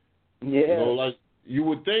 Yeah. Like you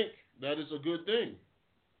would think that is a good thing.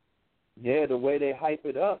 Yeah, the way they hype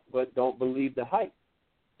it up, but don't believe the hype.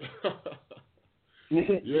 Yeah,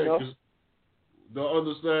 because the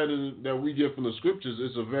understanding that we get from the scriptures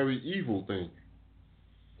is a very evil thing.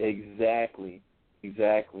 Exactly.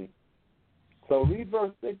 So read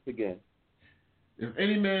verse 6 again. If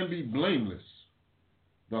any man be blameless,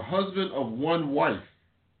 the husband of one wife,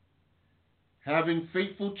 having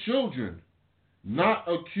faithful children, not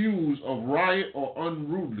accused of riot or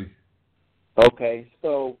unruly. Okay,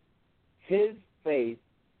 so his faith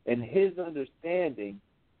and his understanding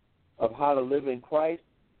of how to live in Christ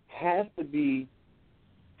has to be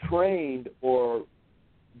trained or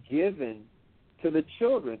given to the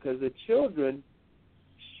children, because the children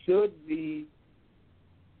should be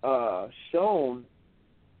shown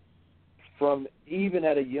from even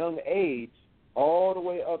at a young age all the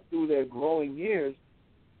way up through their growing years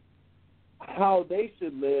how they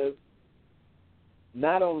should live,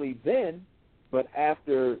 not only then, but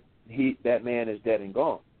after that man is dead and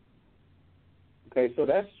gone. Okay, so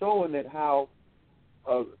that's showing that how,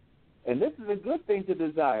 and this is a good thing to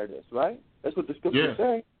desire this, right? That's what the scriptures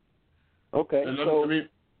say. Okay, and so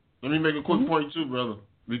let me make a quick point too, brother,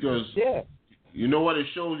 because you know what it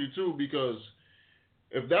shows you too, because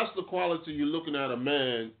if that's the quality you're looking at a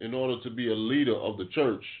man in order to be a leader of the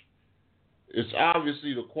church, it's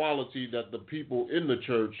obviously the quality that the people in the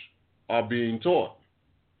church are being taught.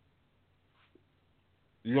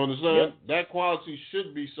 You understand? Yep. That quality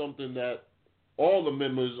should be something that all the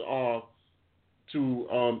members are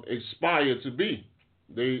to aspire to be.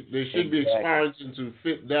 They should be aspiring to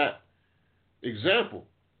fit that example.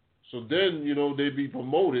 So then, they be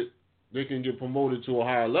promoted. They can get promoted to a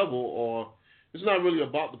higher level, or it's not really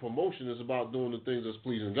about the promotion. It's about doing the things that's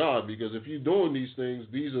pleasing God. Because if you're doing these things,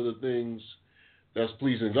 these are the things that's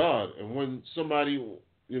pleasing God. And when somebody,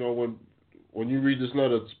 when you read this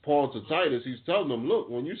letter, Paul to Titus, he's telling them, look,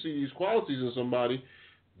 when you see these qualities in somebody,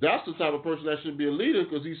 that's the type of person that should be a leader,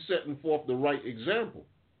 because he's setting forth the right example.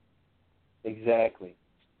 Exactly.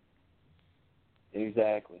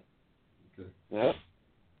 Okay. Yeah.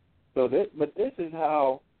 So this is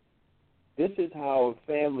how a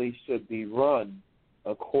family should be run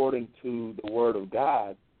according to the Word of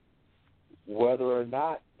God, whether or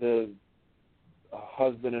not the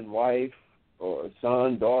husband and wife or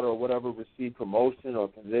son, daughter, or whatever receive promotion or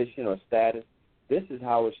position or status. This is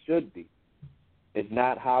how it should be. It's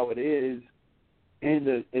not how it is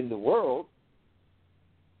in the world,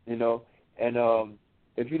 And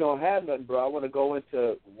if you don't have nothing, bro, I want to go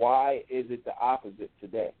into why is it the opposite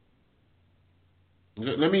today.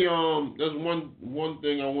 Let me there's one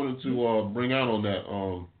thing I wanted to bring out on that.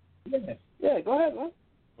 Yeah, go ahead, man.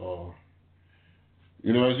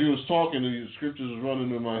 As you was talking, the scriptures was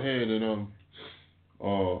running in my head, and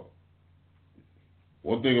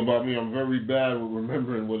one thing about me, I'm very bad with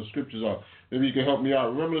remembering what the scriptures are. Maybe you can help me out.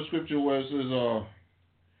 Remember the scripture where it says,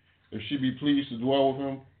 if she be pleased to dwell with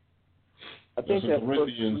him? I think that's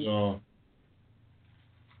Corinthians.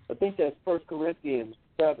 I think that's 1 Corinthians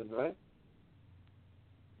 7, right?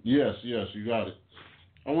 Yes, you got it.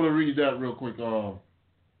 I want to read that real quick, because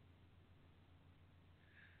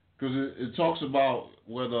it talks about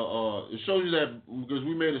whether it shows you that, because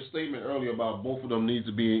we made a statement earlier about both of them need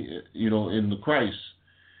to be, in the Christ,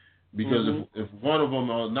 because if one of them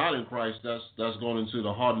are not in Christ, that's going into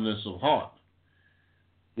the hardness of heart.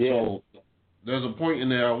 Yeah. So there's a point in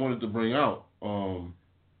there I wanted to bring out.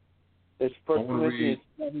 It's 1 Corinthians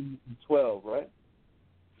 7:12, right?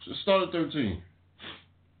 So start at 13.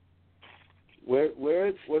 What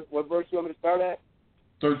verse you want me to start at?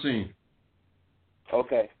 13.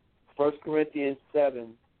 Okay. 1 Corinthians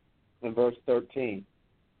 7 and verse 13.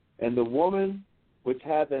 And the woman which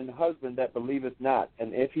hath an husband that believeth not,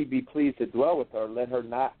 and if he be pleased to dwell with her, let her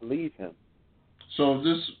not leave him. So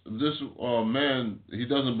this man, he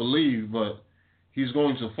doesn't believe, but he's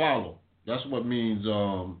going to follow. That's what means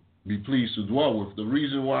be pleased to dwell with. The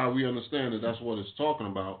reason why we understand that that's what it's talking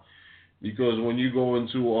about, because when you go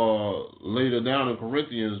into later down in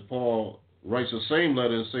Corinthians, Paul writes the same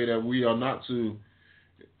letter and say that we are not to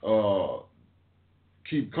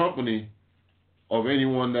keep company of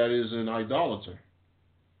anyone that is an idolater.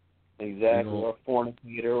 Exactly, or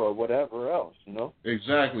fornicator or whatever else,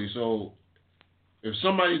 Exactly. So if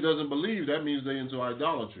somebody doesn't believe, that means they're into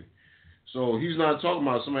idolatry. So he's not talking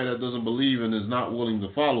about somebody that doesn't believe and is not willing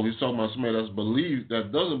to follow. He's talking about somebody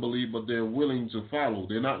that doesn't believe, but they're willing to follow.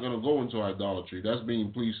 They're not going to go into idolatry. That's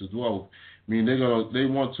being pleased to dwell with. I mean, they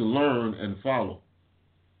want to learn and follow.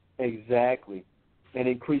 Exactly. And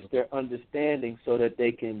increase their understanding so that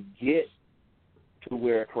they can get to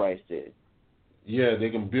where Christ is. Yeah, they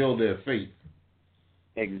can build their faith.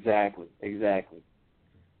 Exactly.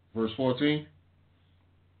 Verse 14?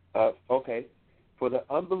 Okay. For the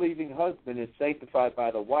unbelieving husband is sanctified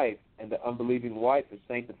by the wife, and the unbelieving wife is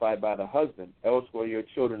sanctified by the husband. Else were your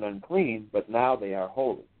children unclean, but now they are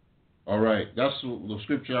holy. All right. That's the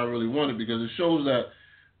scripture I really wanted, because it shows that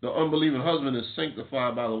the unbelieving husband is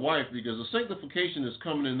sanctified by the wife, because the sanctification is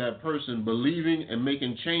coming in that person believing and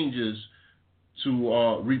making changes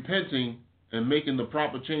to repenting and making the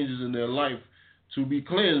proper changes in their life to be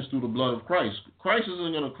cleansed through the blood of Christ. Christ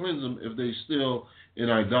isn't going to cleanse them if they're still in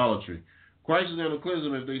idolatry. Christ is going to cleanse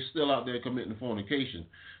them if they're still out there committing fornication.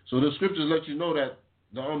 So the scriptures let you know that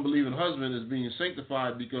the unbelieving husband is being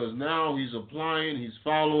sanctified because now he's applying, he's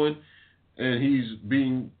following, and he's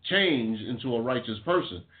being changed into a righteous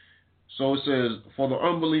person. So it says, for the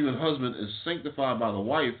unbelieving husband is sanctified by the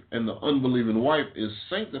wife, and the unbelieving wife is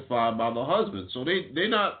sanctified by the husband. So they're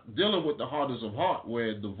not dealing with the hardness of heart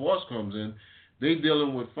where divorce comes in. They're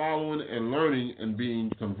dealing with following and learning and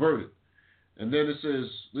being converted. And then it says,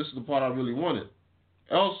 this is the part I really wanted.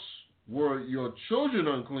 Else were your children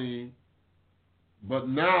unclean, but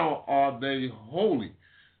now are they holy.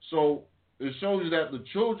 So it shows you that the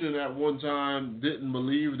children at one time didn't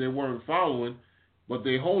believe, they weren't following, but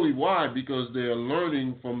they're holy. Why? Because they're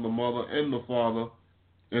learning from the mother and the father,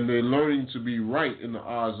 and they're learning to be right in the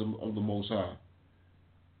eyes of the Most High.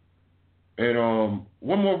 And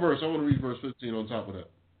one more verse. I want to read verse 15 on top of that.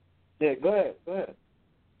 Yeah, go ahead.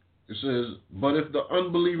 It says, but if the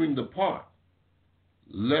unbelieving depart,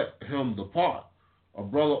 let him depart. A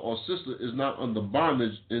brother or sister is not under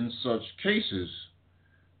bondage in such cases,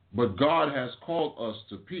 but God has called us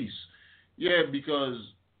to peace. Yeah, because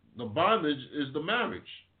the bondage is the marriage.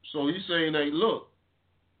 So he's saying, hey, look,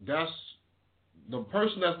 that's the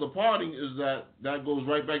person that's departing, is that goes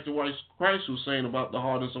right back to what Christ was saying about the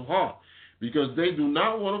hardness of heart. Because they do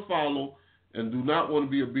not want to follow and do not want to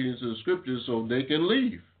be obedient to the scriptures, so they can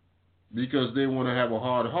leave because they want to have a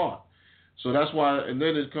hard heart. So that's why, and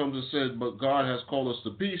then it comes and says, but God has called us to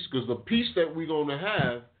peace, because the peace that we're going to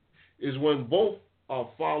have is when both are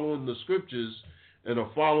following the scriptures and are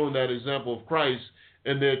following that example of Christ,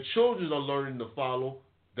 and their children are learning to follow.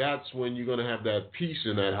 That's when you're going to have that peace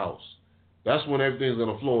in that house. That's when everything's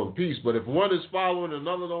going to flow in peace. But if one is following and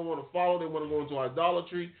another don't want to follow, they want to go into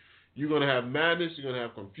idolatry, you're going to have madness, you're going to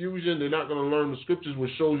have confusion. They're not going to learn the scriptures,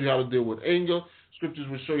 which shows you how to deal with anger. Scriptures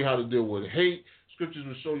will show you how to deal with hate. Scriptures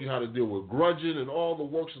will show you how to deal with grudging, and all the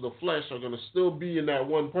works of the flesh are going to still be in that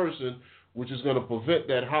one person, which is going to prevent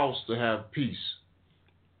that house to have peace.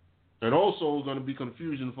 And also going to be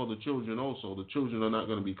confusion for the children also. The children are not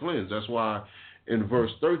going to be cleansed. That's why in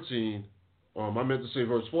verse 13, I meant to say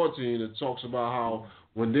verse 14, it talks about how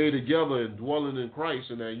when they're together and dwelling in Christ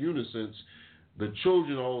in that unison, the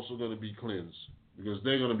children are also going to be cleansed, because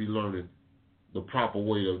they're going to be learning the proper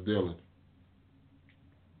way of dealing.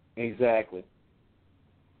 Exactly.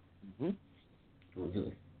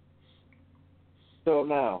 Okay. So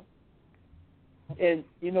now, and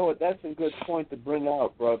you know what, that's a good point to bring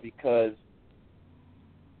out, bro, because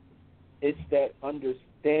it's that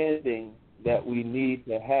understanding that we need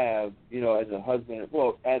to have, you know, as a husband,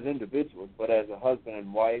 well, as individuals, but as a husband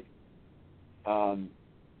and wife,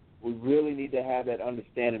 we really need to have that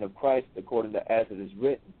understanding of Christ according to as it is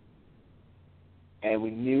written. And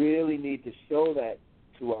we really need to show that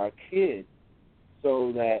to our kids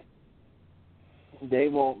so that they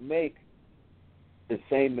won't make the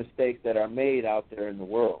same mistakes that are made out there in the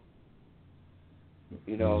world.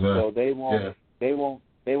 You know, exactly. So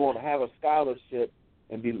they won't have a scholarship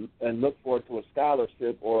and look forward to a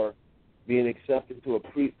scholarship or being accepted to a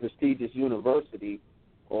prestigious university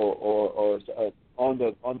or on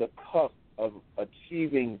the cusp of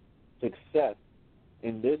achieving success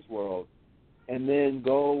in this world, and then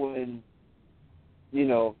go and, you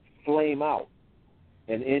know, flame out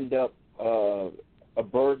and end up a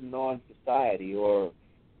burden on society, or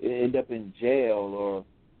end up in jail,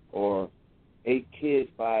 or 8 kids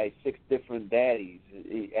by 6 different daddies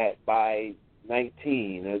by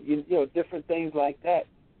 19, you know, different things like that.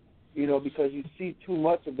 You know, because you see too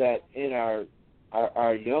much of that in our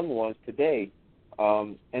young ones today,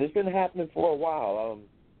 and it's been happening for a while.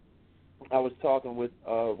 I was talking with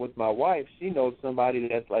my wife. She knows somebody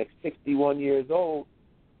that's like 61 years old.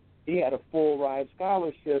 He had a full ride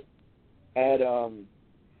scholarship at a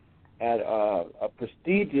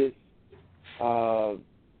prestigious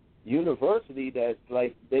university that's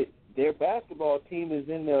like their basketball team is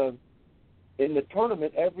in the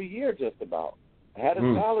tournament every year just about. Had a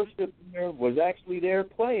scholarship there, was actually there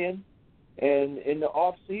playing, and in the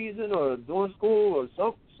off season or during school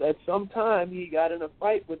or at some time he got in a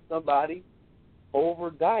fight with somebody over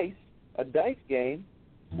a dice game.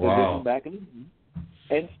 Wow. Back in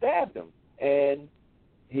the, and stabbed him, and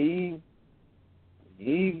he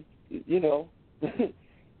you know,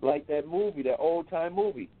 like that movie, that old time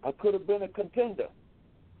movie, I could have been a contender.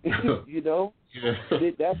 You know, yeah.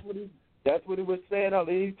 That's what he was saying.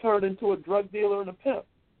 He turned into a drug dealer and a pimp.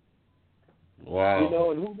 Wow. You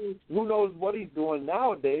know, and who knows what he's doing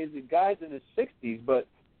nowadays? The guy's in his 60s, but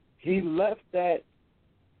he left that,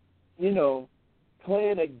 you know,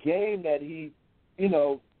 playing a game that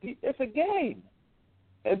it's a game.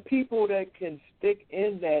 And people that can stick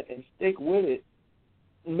in that and stick with it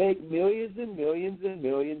make millions and millions and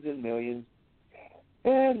millions and millions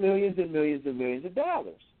and millions and millions and millions of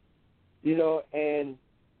dollars. You know, and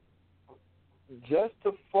just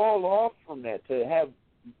to fall off from that, to have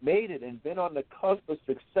made it and been on the cusp of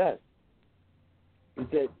success,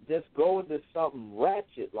 that just go into something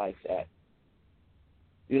ratchet like that,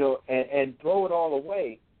 you know, and throw it all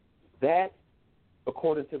away, that,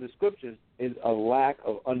 according to the scriptures, is a lack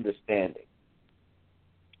of understanding.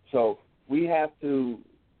 So we have to,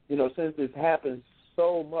 you know, since this happens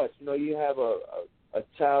so much, you know, you have a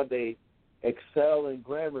child, they excel in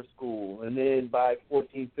grammar school, and then by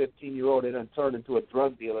 14, 15-year-old, they done turned into a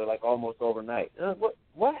drug dealer like almost overnight.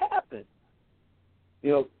 What happened?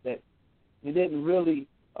 That you didn't really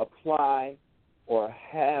apply or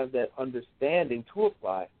have that understanding to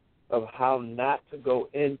apply of how not to go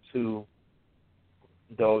into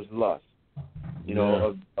those lusts.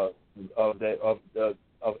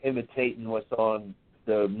 Of imitating what's on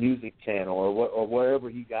the music channel or wherever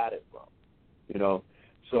he got it from.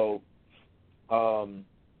 So I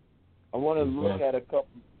want to look at a couple of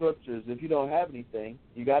scriptures. If you don't have anything,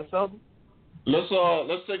 you got something? Let's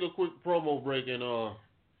take a quick promo break and we'll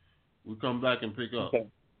come back and pick up.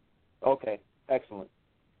 Okay. Excellent.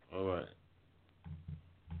 All right.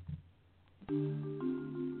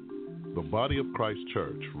 The Body of Christ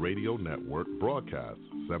Church Radio Network broadcasts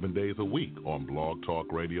 7 days a week on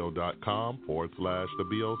blogtalkradio.com/the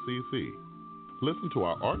BOCC. Listen to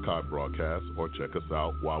our archive broadcasts or check us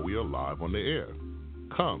out while we are live on the air.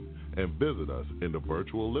 Come and visit us in the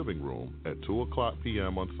virtual living room at 2 o'clock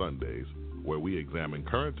p.m. on Sundays, where we examine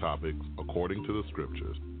current topics according to the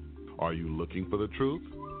scriptures. Are you looking for the truth?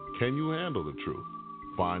 Can you handle the truth?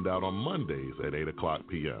 Find out on Mondays at 8 o'clock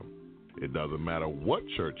p.m. It doesn't matter what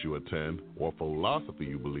church you attend or philosophy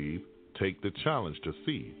you believe, take the challenge to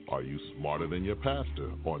see, are you smarter than your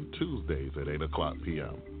pastor, on Tuesdays at 8 o'clock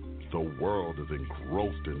p.m. The world is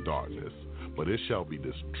engrossed in darkness, but it shall be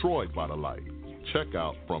destroyed by the light. Check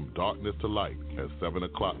out From Darkness to Light at 7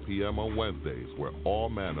 o'clock p.m. on Wednesdays, where all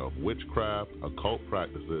manner of witchcraft, occult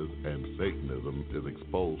practices, and Satanism is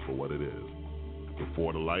exposed for what it is.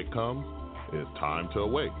 Before the light comes, it's time to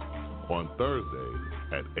awake on Thursdays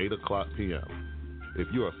at 8 o'clock p.m.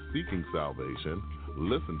 If you are seeking salvation,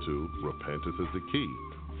 listen to Repentance is the Key,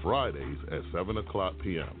 Fridays at 7 o'clock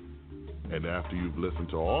p.m. And after you've listened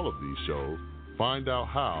to all of these shows, find out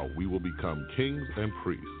how we will become kings and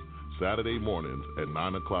priests, Saturday mornings at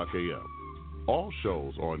 9 o'clock a.m. All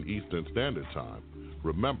shows are on Eastern Standard Time.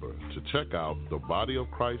 Remember to check out the Body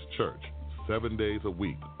of Christ Church 7 days a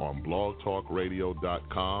week on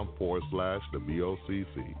blogtalkradio.com/the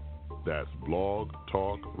BOCC. That's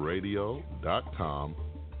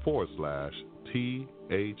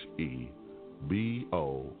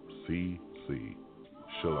blogtalkradio.com/THEBOCC.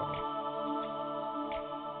 Shalom.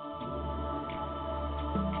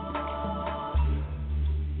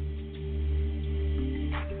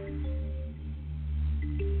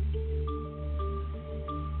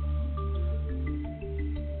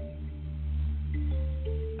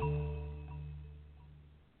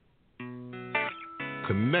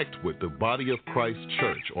 Connect with the Body of Christ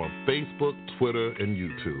Church on Facebook, Twitter, and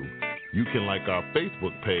YouTube. You can like our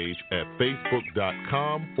Facebook page at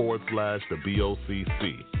facebook.com/the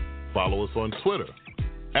BOCC. Follow us on Twitter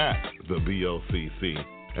at the BOCC.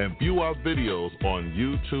 And view our videos on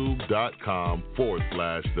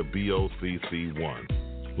youtube.com/the BOCC1.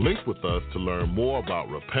 Link with us to learn more about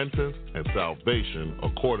repentance and salvation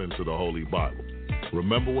according to the Holy Bible.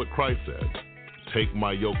 Remember what Christ said. Take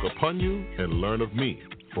my yoke upon you and learn of me,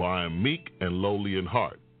 for I am meek and lowly in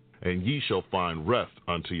heart, and ye shall find rest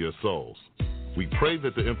unto your souls. We pray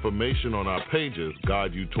that the information on our pages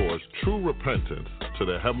guide you towards true repentance to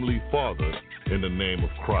the Heavenly Father in the name of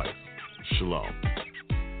Christ. Shalom.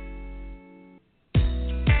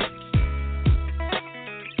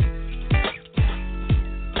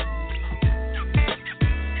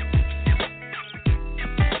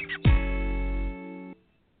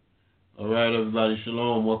 All right, everybody,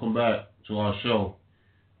 shalom. Welcome back to our show.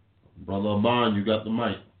 Brother Aban, you got the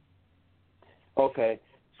mic. Okay.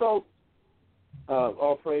 So,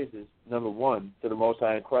 all praises, number one, to the Most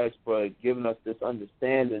High in Christ for giving us this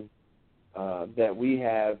understanding that we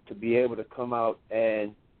have to be able to come out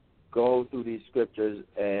and go through these scriptures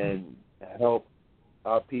and help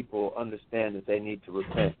our people understand that they need to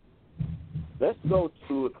repent. Let's go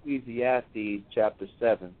to Ecclesiastes chapter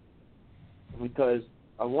 7, because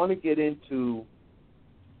I want to get into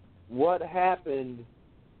what happened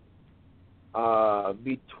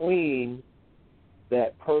between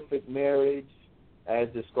that perfect marriage as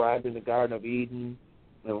described in the Garden of Eden,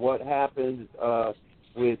 and what happened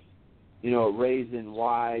with, raising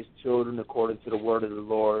wise children according to the word of the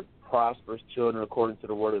Lord, prosperous children according to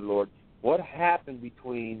the word of the Lord. What happened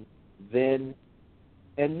between then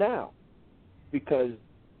and now? Because,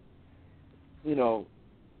 look,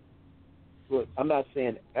 I'm not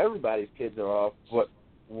saying everybody's kids are off, but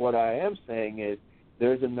what I am saying is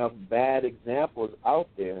there's enough bad examples out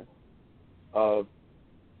there of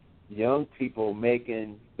young people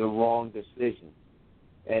making the wrong decisions.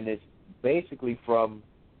 And it's basically from,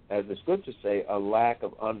 as the scriptures say, a lack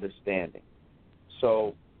of understanding.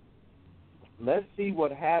 So let's see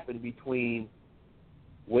what happened between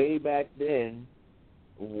way back then,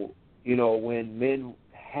 when men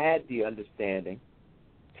had the understanding,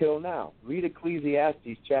 till now. Read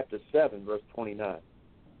Ecclesiastes chapter 7, verse 29.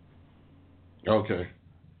 Okay.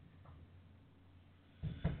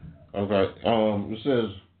 It says,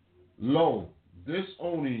 "Lo, this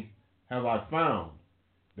only have I found,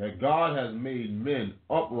 that God has made men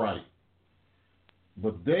upright,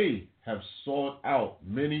 but they have sought out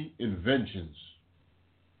many inventions."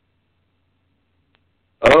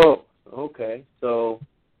 Oh, okay. So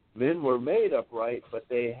men were made upright, but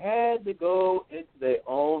they had to go into their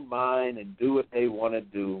own mind and do what they want to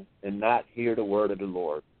do and not hear the word of the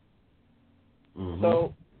Lord. Mm-hmm.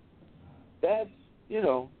 So that's,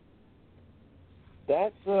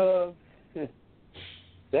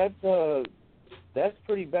 that's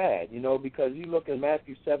pretty bad, because you look at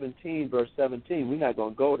Matthew 17, verse 17. We're not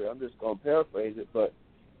going to go there. I'm just going to paraphrase it. But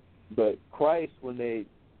Christ, when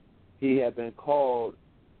he had been called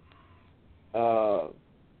by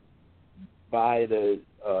the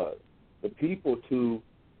people to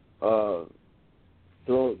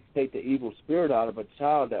take the evil spirit out of a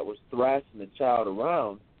child that was thrashing the child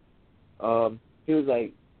around, he was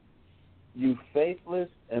like, "You faithless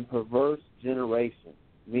and perverse generation,"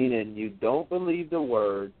 meaning you don't believe the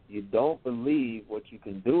word, you don't believe what you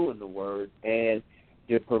can do in the word, and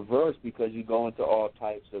you're perverse because you go into all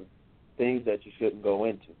types of things that you shouldn't go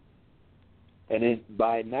into. And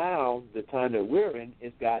by now, the time that we're in,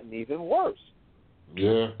 it's gotten even worse.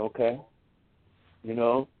 Yeah. Okay?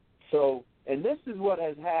 So, and this is what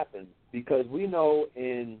has happened, because we know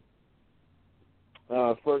in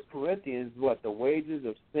 1 Corinthians, the wages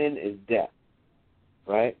of sin is death,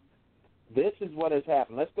 right? This is what has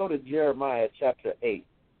happened. Let's go to Jeremiah chapter 8.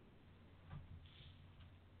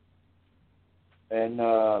 And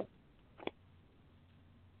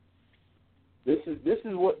this is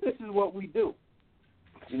what we do.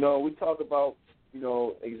 We talk about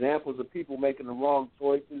examples of people making the wrong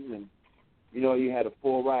choices, and you had a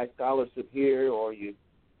full ride scholarship here, or you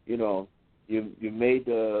made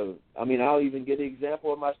the. I mean, I'll even get an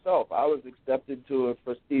example of myself. I was accepted to a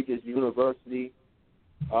prestigious university,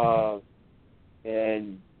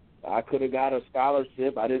 and I could have got a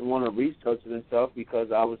scholarship. I didn't want to research it and stuff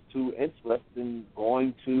because I was too interested in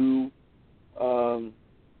going to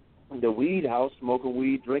the weed house, smoking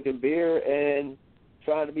weed, drinking beer, and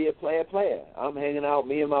trying to be a player. I'm hanging out,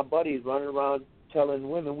 me and my buddies running around telling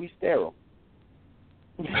women we sterile.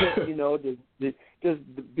 Just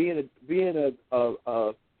being a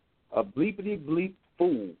bleepity bleep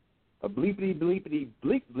fool, a bleepity bleepity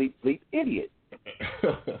bleep bleep bleep idiot.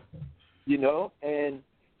 And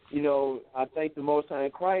I thank the Most High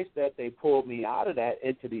in Christ that they pulled me out of that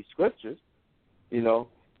into these scriptures.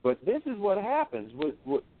 But this is what happens with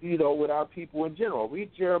our people in general.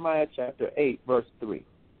 Read Jeremiah chapter 8, verse 3.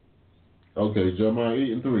 Okay, Jeremiah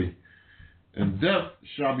 8 and 3. "And death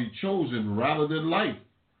shall be chosen rather than life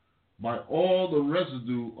by all the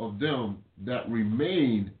residue of them that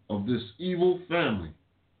remain of this evil family,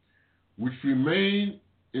 which remain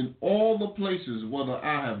in all the places whither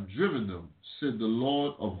I have driven them, said the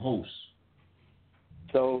Lord of hosts."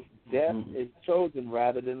 So death is chosen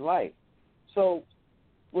rather than life. So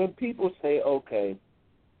when people say, okay,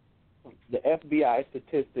 the FBI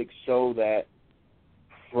statistics show that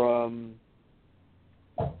from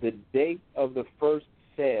the date of the first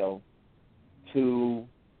sale to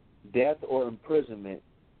death or imprisonment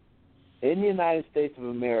in the United States of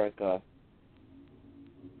America,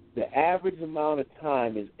 the average amount of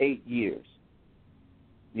time is 8 years.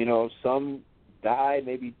 Some die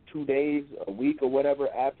maybe 2 days, a week, or whatever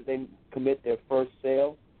after they commit their first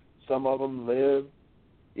sale. Some of them live,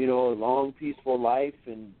 a long, peaceful life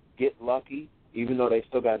and get lucky, even though they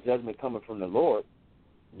still got judgment coming from the Lord.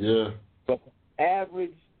 Yeah. But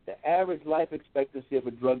the average life expectancy of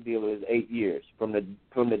a drug dealer is 8 years from the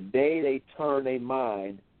day they turn their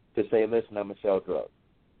mind to say, "Listen, I'm gonna sell drugs."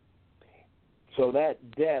 So that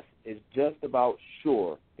death is just about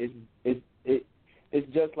sure. It's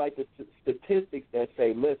just like the statistics that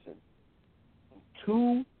say, listen,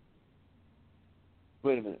 1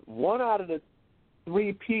 out of the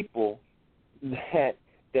 3 people that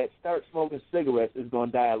start smoking cigarettes is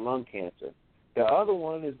going to die of lung cancer. The other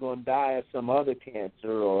one is going to die of some other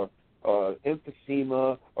cancer or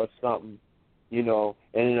emphysema or something, and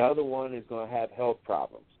the other one is going to have health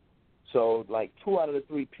problems. So, like 2 out of the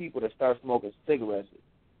 3 people that start smoking cigarettes,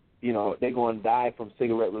 they're going to die from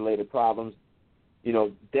cigarette-related problems.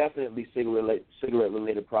 Definitely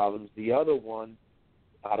cigarette-related problems. The other 1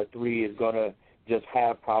 out of 3 is going to just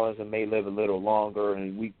have problems and may live a little longer,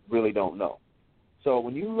 and we really don't know. So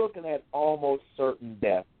when you're looking at almost certain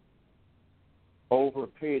death over a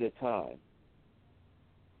period of time,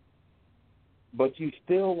 but you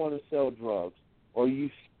still want to sell drugs, or you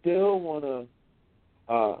still want to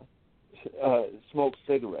smoke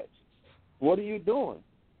cigarettes, what are you doing?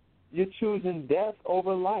 You're choosing death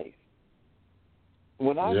over life.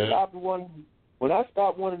 When I stopped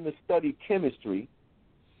wanting to study chemistry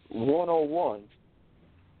 101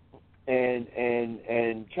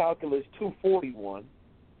 and calculus 241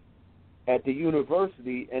 at the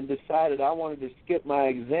university, and decided I wanted to skip my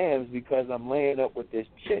exams because I'm laying up with this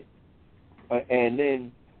chick, and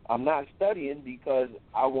then I'm not studying because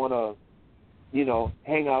I want to,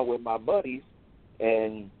 hang out with my buddies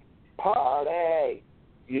and party.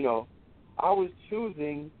 I was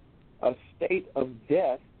choosing a state of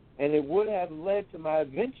death, and it would have led to my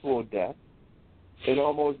eventual death. It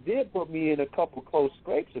almost did put me in a couple close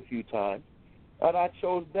scrapes a few times, but I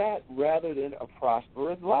chose that rather than a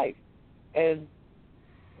prosperous life. And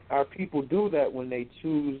our people do that when they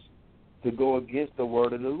choose to go against the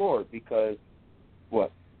word of the Lord, because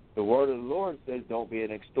what? The word of the Lord says don't be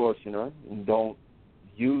an extortioner and don't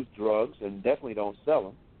use drugs and definitely don't sell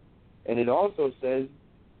them. And it also says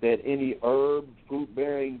that any herb,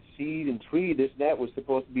 fruit-bearing seed, and tree, this and that was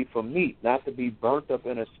supposed to be for meat, not to be burnt up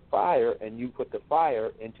in a fire and you put the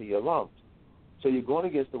fire into your lungs. So you're going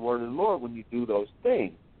against the word of the Lord when you do those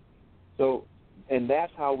things. So, and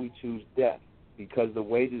that's how we choose death, because the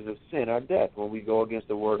wages of sin are death. When we go against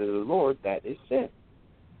the word of the Lord, that is sin.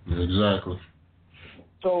 Exactly.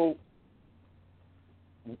 So,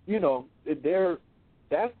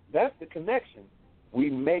 that's the connection. We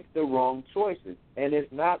make the wrong choices. And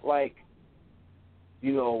it's not like,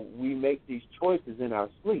 we make these choices in our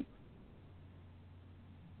sleep.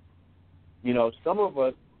 Some of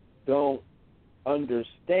us don't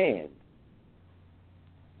understand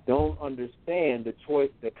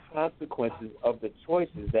the consequences of the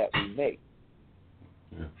choices that we make.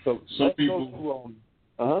 Yeah. So some people,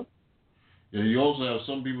 Yeah, you also have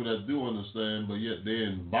some people that do understand, but yet they're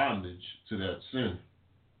in bondage to that sin.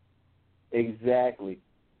 Exactly.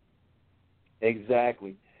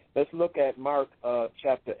 Let's look at Mark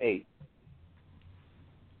chapter 8.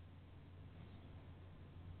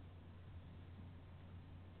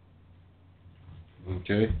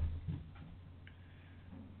 Okay.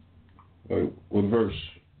 What verse?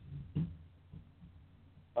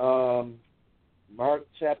 Mark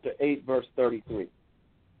chapter 8, verse 33.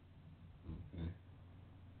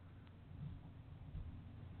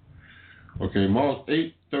 Okay, Mark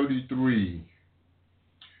 8:33.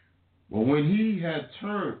 But when he had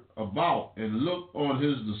turned about and looked on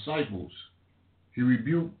his disciples, he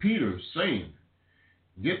rebuked Peter, saying,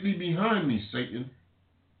 Get thee behind me, Satan,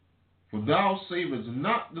 for thou savest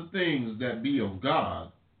not the things that be of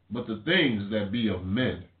God, but the things that be of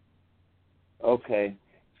men. Okay,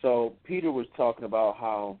 so Peter was talking about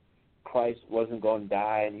how Christ wasn't going to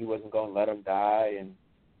die and he wasn't going to let him die, and,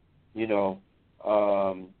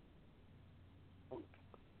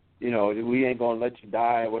 we ain't going to let you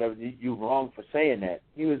die or whatever. You wrong for saying that.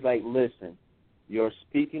 He was like, listen, you're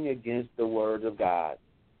speaking against the word of God.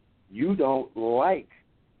 You don't like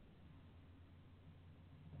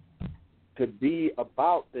to be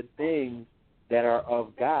about the things that are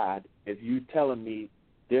of God if you telling me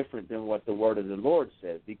different than what the word of the Lord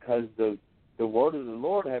says, because the word of the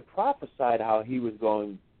Lord had prophesied how he was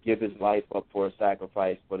going to give his life up for a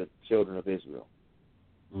sacrifice for the children of Israel.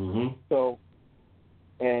 Mm-hmm. So,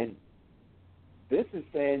 and this is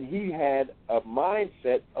saying he had a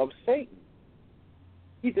mindset of Satan.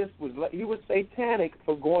 He was satanic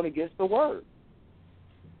for going against the word.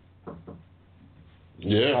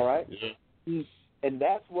 Yeah. All right. Yeah. And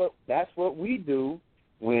that's what we do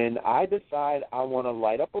when I decide I want to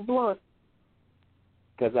light up a blunt,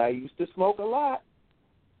 because I used to smoke a lot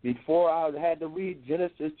before I had to read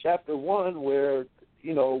Genesis chapter 1, where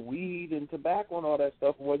weed and tobacco and all that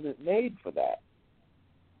stuff wasn't made for that.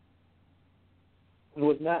 It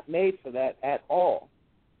was not made for that at all.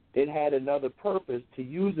 It had another purpose. To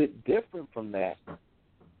use it different from that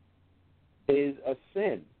is a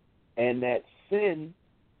sin. And that sin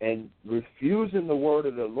and refusing the word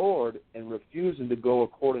of the Lord and refusing to go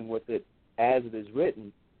according with it as it is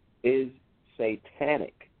written is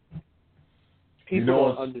satanic.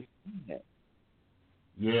 People don't understand that.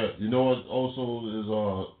 Yeah, what also is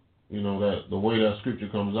that the way that scripture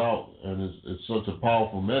comes out, and it's such a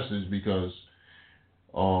powerful message, because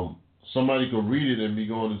somebody could read it and be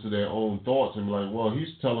going into their own thoughts and be like, well, he's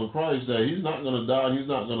telling Christ that he's not going to die, he's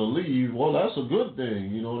not going to leave. Well, that's a good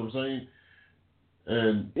thing, you know what I'm saying?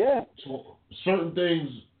 And so certain things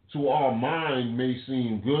to our mind may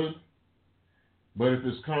seem good, But if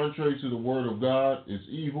it's contrary to the word of God, it's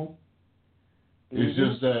evil. It's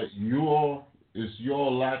Mm-hmm. just that it's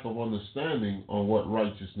your lack of understanding on what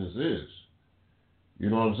righteousness is. You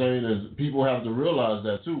know what I'm saying? And people have to realize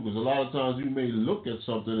that too, because a lot of times you may look at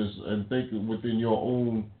something and think within your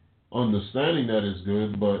own understanding that it's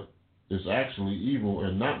good, but it's actually evil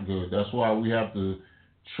and not good. That's why we have to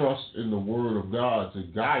trust in the word of God to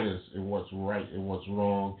guide us in what's right and what's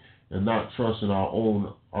wrong, and not trust in our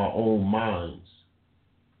own minds.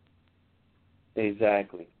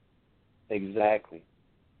 Exactly.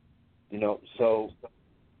 You know, so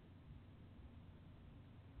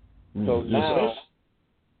now.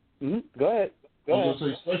 Go ahead. I was going to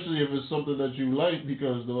say, especially if it's something that you like,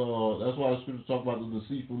 because that's why I was talk about the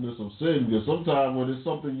deceitfulness of sin, because sometimes when it's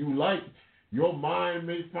something you like, your mind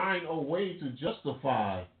may find a way to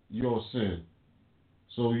justify your sin.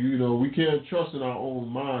 So, you know, we can't trust in our own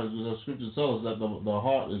minds, because the scripture tells us that the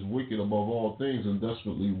heart is wicked above all things and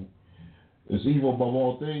it's evil above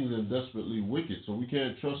all things and desperately wicked. So we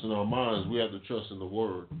can't trust in our minds. We have to trust in the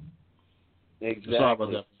word. Exactly. Sorry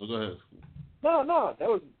about that. So go ahead. No, that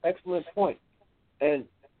was an excellent point. And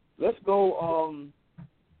let's go on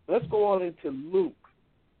into Luke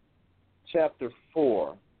chapter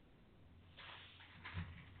 4.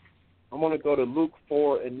 I'm going to go to Luke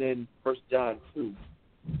 4 and then 1 John 2.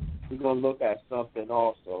 We're going to look at something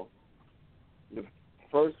also. The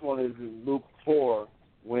first one is in Luke 4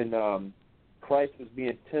 when Christ was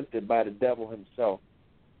being tempted by the devil himself.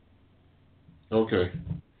 Okay.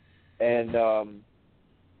 And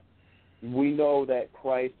we know that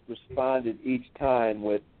Christ responded each time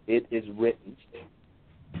with, "It is written,"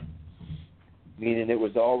 meaning it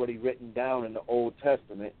was already written down in the Old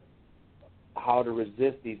Testament how to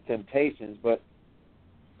resist these temptations. But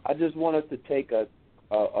I just want us to take a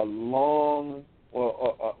long,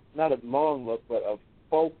 or not a long look, but a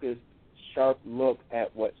focused, sharp look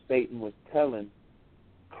at what Satan was telling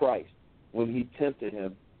Christ when he tempted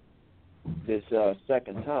him this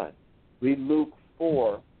second time. Read Luke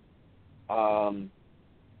 4.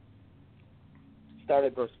 Start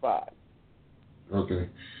at verse 5. Okay.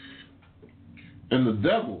 And the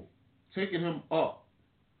devil, taking him up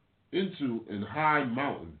into an high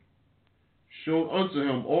mountain, showed unto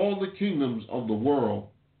him all the kingdoms of the world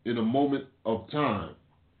in a moment of time.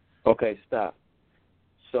 Okay, stop.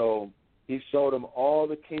 So he showed him all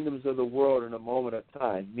the kingdoms of the world in a moment of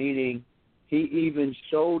time, meaning he even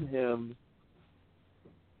showed him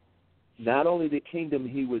not only the kingdom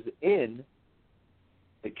he was in,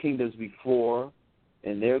 the kingdoms before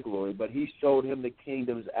and their glory, but he showed him the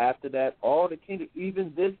kingdoms after that, all the kingdoms,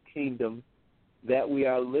 even this kingdom that we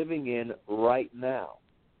are living in right now.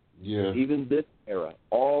 Yeah. Even this era,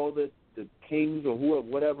 all the kings or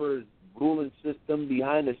whatever is ruling system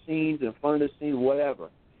behind the scenes, in front of the scenes,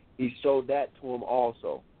 whatever. He showed that to him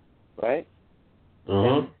also, right?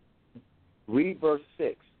 Uh-huh. And read verse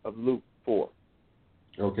 6 of Luke 4.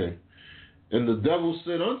 Okay. And the devil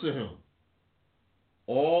said unto him,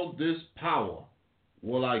 all this power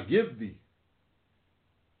will I give thee,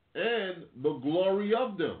 and the glory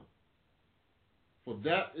of them, for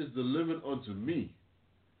that is delivered unto me,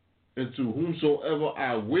 and to whomsoever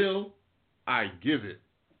I will, I give it.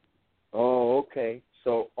 Oh, okay.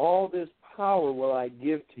 So all this power will I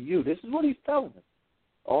give to you. This is what he's telling him.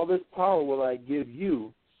 All this power will I give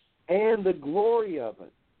you, and the glory of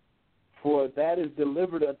it, for that is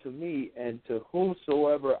delivered unto me, and to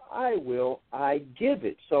whomsoever I will, I give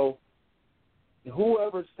it. So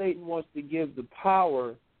whoever Satan wants to give the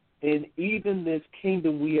power in even this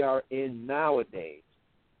kingdom we are in nowadays,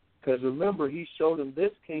 because remember, he showed him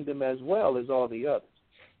this kingdom as well as all the others.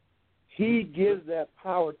 He gives that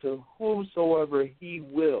power to whomsoever he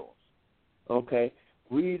wills. Okay?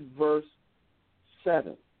 Read verse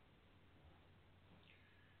 7.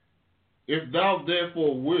 If thou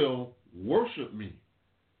therefore will worship me,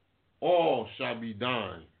 all shall be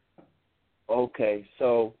thine. Okay,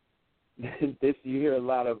 so this you hear a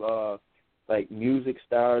lot of like music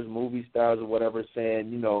stars, movie stars, or whatever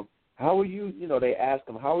saying, you know, how are you? You know, they ask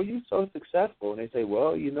them, how are you so successful? And they say,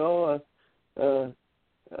 well, you know, the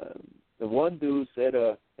one dude said,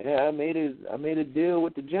 yeah, I made a deal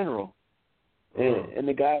with the general, and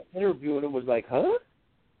the guy interviewing him was like, huh?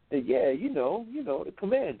 And, yeah, you know, the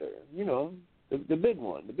commander, you know, the big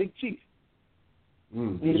one, the big chief.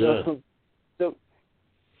 You know,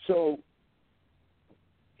 so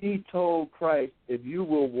he told Christ, if you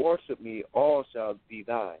will worship me, all shall be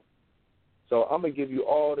thine. So I'm going to give you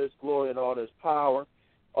all this glory and all this power.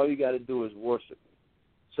 All you got to do is worship me.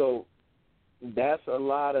 So that's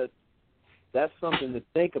something to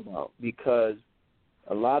think about, because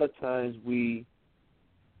a lot of times we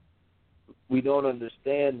we don't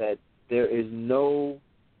understand that there is no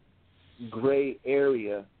gray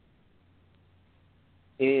area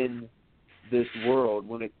in this world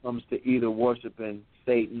when it comes to either worshiping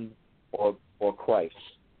Satan or Christ.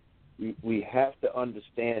 We have to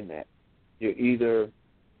understand that. You're either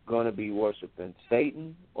going to be worshiping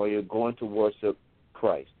Satan or you're going to worship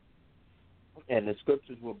Christ. And the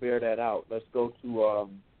scriptures will bear that out. Let's go to,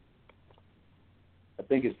 I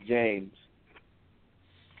think it's James.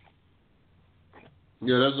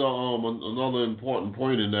 Yeah, that's another important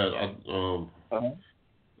point in that.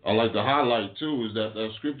 I like to highlight too is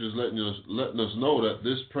that scripture is letting us know that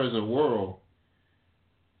this present world,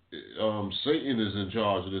 Satan is in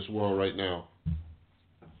charge of this world right now.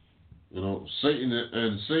 You know, Satan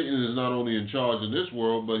is not only in charge of this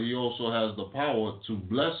world, but he also has the power to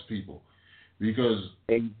bless people, because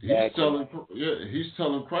he's telling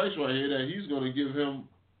Christ right here that he's going to give him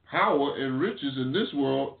power and riches in this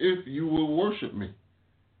world if you will worship me.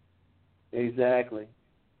 Exactly.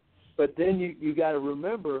 But then you got to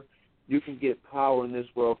remember, you can get power in this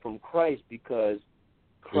world from Christ, because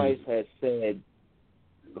Christ has said,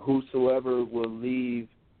 whosoever will leave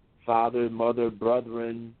father, mother,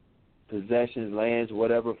 brethren, possessions, lands,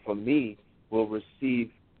 whatever, for me, will receive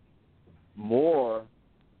more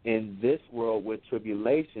in this world with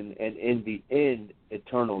tribulation, and in the end,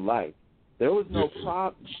 eternal life. There was no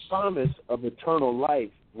promise of eternal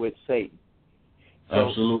life with Satan.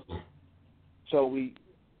 Absolutely. So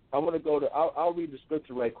I want to go to, I'll read the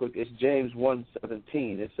scripture right quick. It's James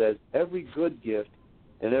 1:17. It says, every good gift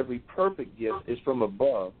and every perfect gift is from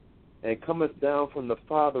above, and cometh down from the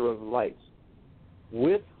Father of lights,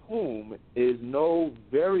 with whom is no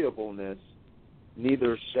variableness,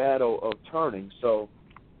 neither shadow of turning. So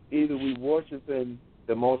either we worship in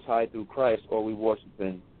the Most High through Christ, or we worship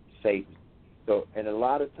in Satan. So, and a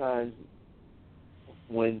lot of times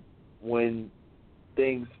when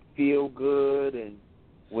things feel good and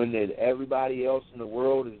when everybody else in the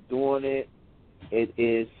world is doing it, it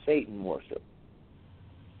is Satan worship.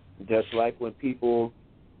 Just like when people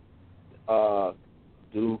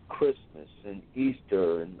do Christmas and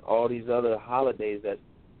Easter and all these other holidays that's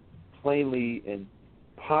plainly and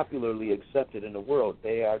popularly accepted in the world,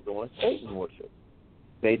 they are doing Satan worship.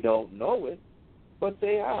 They don't know it, but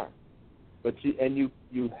they are. But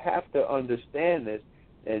you have to understand this,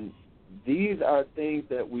 and these are things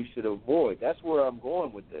that we should avoid. That's where I'm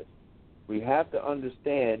going with this. We have to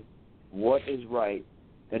understand what is right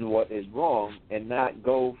and what is wrong, and not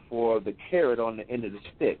go for the carrot on the end of the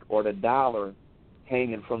stick or the dollar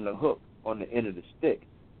hanging from the hook on the end of the stick.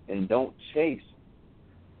 And don't chase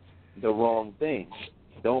the wrong thing.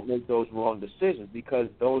 Don't make those wrong decisions, because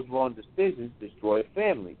those wrong decisions destroy a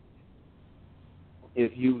family.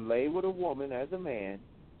 If you lay with a woman as a man,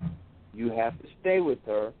 you have to stay with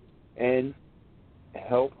her and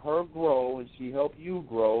help her grow, and she help you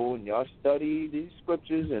grow, and y'all study these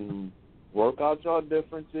scriptures and work out your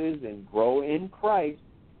differences and grow in Christ,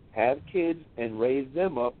 have kids and raise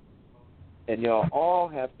them up, and y'all all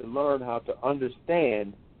have to learn how to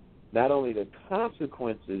understand not only the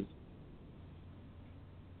consequences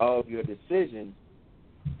of your decisions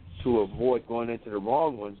to avoid going into the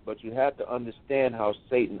wrong ones, but you have to understand how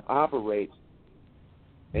Satan operates,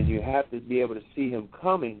 and you have to be able to see him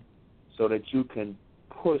coming so that you can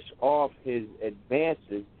push off his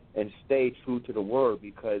advances and stay true to the word,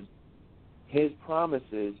 because his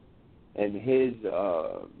promises and his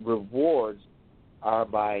rewards are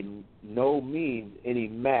by no means any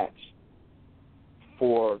match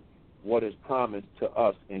for what is promised to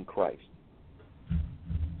us in Christ.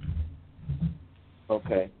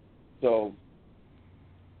 Okay, so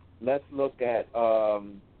let's look at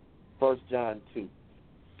 1 John 2.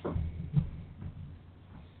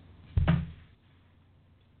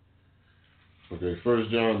 Okay, 1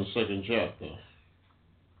 John, the second chapter.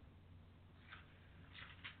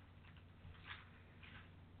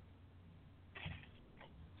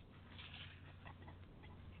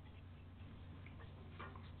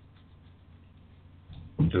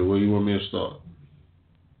 Okay, where you want me to start?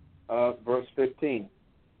 Verse 15.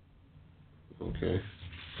 Okay.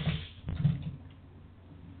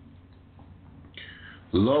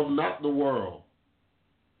 Love not the world,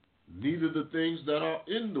 neither the things that are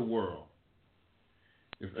in the world.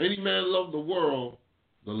 If any man love the world,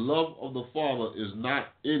 the love of the Father is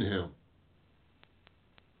not in him.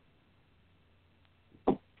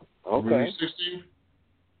 Okay. Verse 16?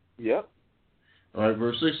 Yep. All right,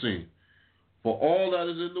 verse 16. For all that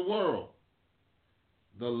is in the world,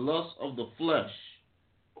 the lust of the flesh,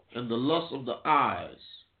 and the lust of the eyes,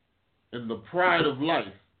 and the pride of life,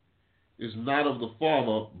 is not of the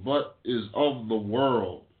Father, but is of the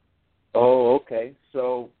world. Oh, Okay,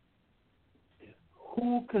 so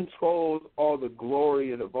who controls all the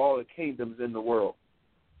glory and of all the kingdoms in the world?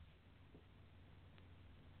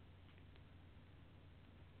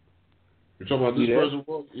 You're talking about this present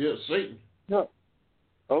world? Yeah, Satan. No.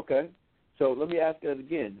 Okay. So let me ask it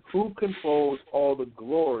again. Who controls all the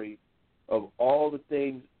glory of all the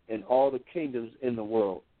things and all the kingdoms in the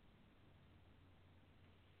world?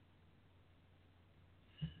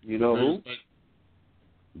 You know who?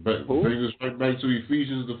 Bring us right back to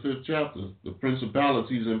Ephesians, the 5th chapter, the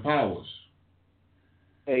principalities and powers.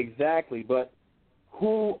 Exactly, but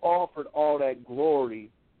who offered all that glory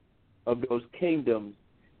of those kingdoms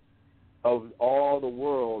of all the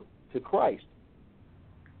world to Christ?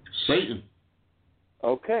 Satan.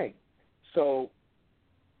 Okay, so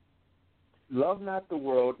love not the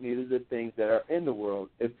world, neither the things that are in the world.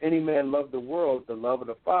 If any man love the world, the love of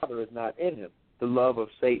the Father is not in him. The love of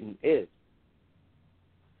Satan is.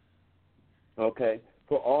 Okay?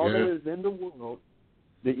 For all that is in the world,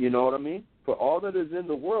 you know what I mean? For all that is in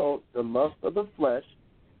the world, the lust of the flesh,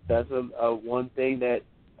 that's a one thing that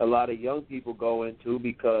a lot of young people go into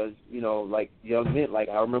because, you know, like young men, like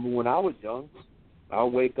I remember when I was young,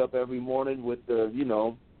 I'll wake up every morning with the, you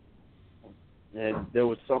know, and there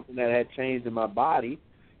was something that had changed in my body,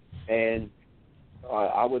 and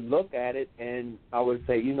I would look at it and I would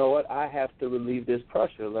say, you know what, I have to relieve this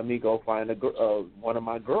pressure. Let me go find one of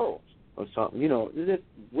my girls or something. You know, this is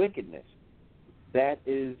wickedness. That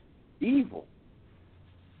is evil.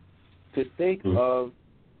 To think of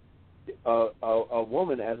a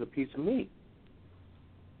woman as a piece of meat.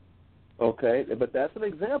 Okay, but that's an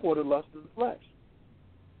example of the lust of the flesh.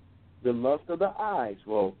 The lust of the eyes.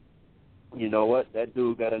 Well, you know what? That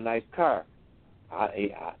dude got a nice car.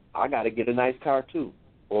 I got to get a nice car too.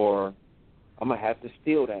 Or I'm going to have to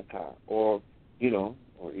steal that car. Or, you know,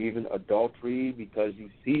 or even adultery because you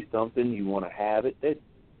see something, you want to have it.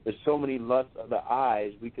 There's so many lusts of the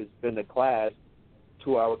eyes. We could spend a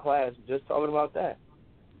 2-hour class just talking about that.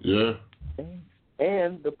 Yeah.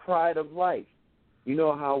 And the pride of life. You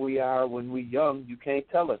know how we are when we're young, you can't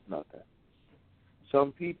tell us nothing.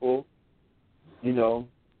 Some people, you know,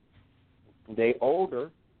 they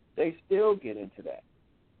older, they still get into that.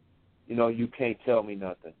 You know, you can't tell me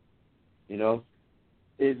nothing. You know,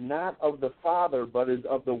 is not of the Father, but is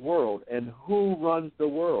of the world. And who runs the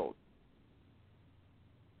world?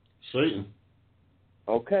 Satan.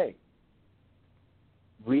 Okay.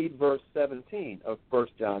 Read verse 17 of 1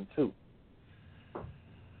 John 2.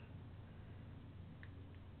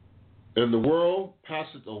 And the world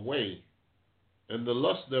passeth away, and the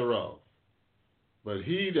lust thereof. But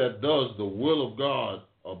he that does the will of God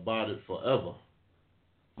abideth forever.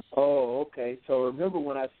 Oh, okay. So remember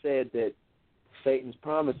when I said that Satan's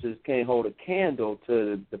promises can't hold a candle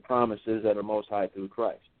to the promises that are Most High through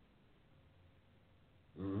Christ.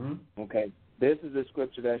 Mm-hmm. Okay. This is a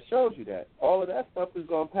scripture that shows you that. All of that stuff is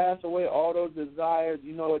going to pass away. All those desires,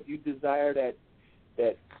 you know what, you desire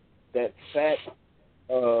that fat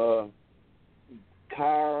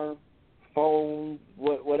car, phone,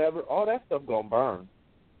 whatever, all that stuff going to burn.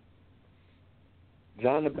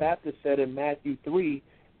 John the Baptist said in Matthew 3,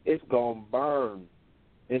 it's going to burn.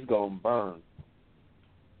 It's going to burn.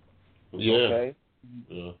 Yeah. Okay?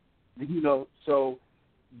 Yeah. You know, so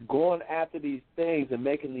going after these things and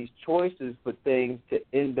making these choices for things to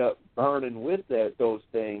end up burning with those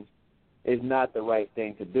things is not the right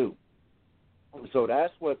thing to do. So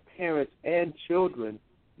that's what parents and children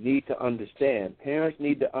need to understand. Parents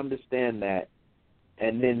need to understand that,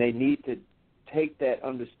 and then they need to take that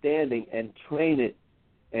understanding and train it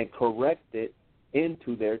and correct it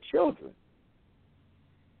into their children.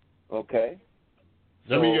 Okay?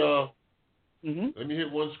 Let me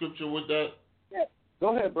hit one scripture with that. Yeah.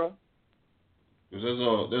 Go ahead, bro. Because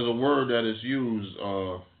there's a word that is used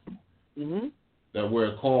that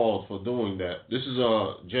we're called for doing that. This is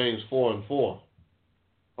James 4:4.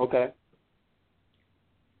 Okay.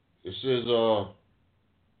 It says,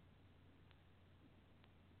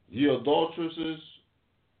 ye adulterers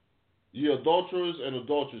and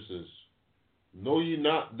adulteresses, know ye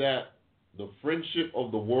not that the friendship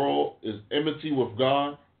of the world is enmity with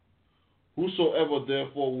God? Whosoever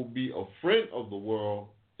therefore will be a friend of the world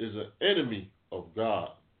is an enemy of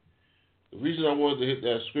God. The reason I wanted to hit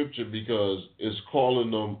that scripture because it's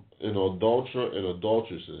calling them an adulterer and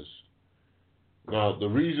adulteresses. Now, the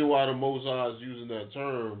reason why the Most High is using that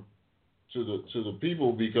term to the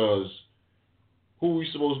people, because who we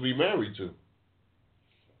supposed to be married to?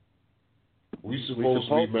 We supposed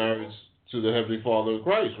to be married to the Heavenly Father of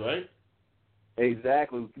Christ, right?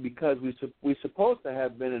 Exactly, because we're supposed to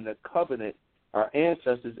have been in a covenant. Our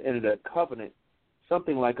ancestors entered a covenant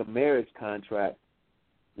something like a marriage contract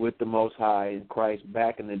with the Most High in Christ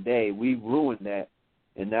back in the day. We ruined that,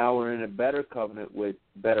 and now we're in a better covenant with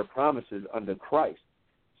better promises under Christ.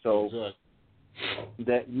 So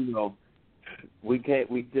that, you know, we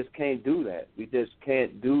just can't do that. We just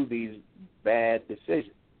can't do these bad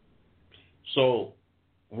decisions. So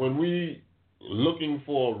when we looking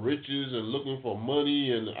for riches and looking for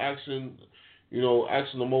money and asking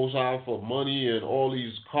the Most High for money and all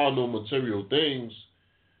these carnal material things,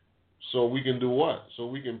 so we can do what? So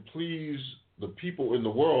we can please the people in the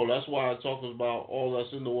world. That's why I talk about all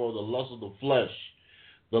that's in the world: the lust of the flesh,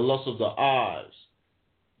 the lust of the eyes,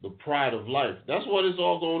 the pride of life. That's what it's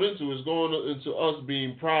all going into. It's going into us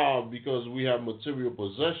being proud because we have material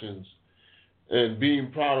possessions, and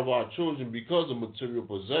being proud of our children because of material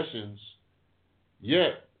possessions.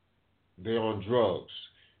 Yet they're on drugs.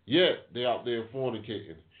 Yet they're out there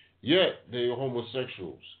fornicating. Yet they're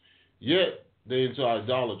homosexuals. Yet they're into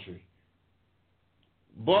idolatry.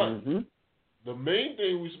 But the main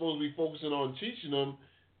thing we're supposed to be focusing on teaching them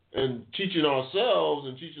and teaching ourselves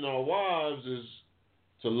and teaching our wives is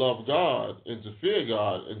to love God and to fear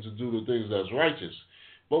God and to do the things that's righteous.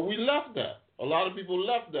 But we left that. A lot of people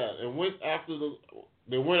left that and went after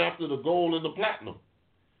the gold and the platinum.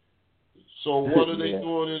 So what are they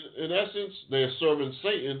doing in essence? They're serving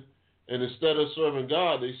Satan, and instead of serving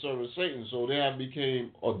God, they're serving Satan. So they have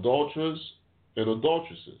become adulterers and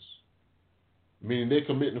adulteresses, meaning they're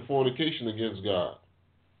committing fornication against God.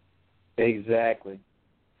 Exactly.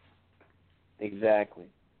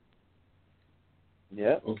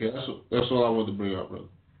 Yep. Okay, that's all I wanted to bring up, brother.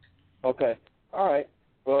 Okay. All right.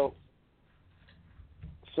 Well,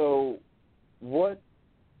 so what,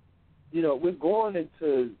 we're going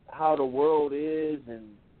into how the world is, and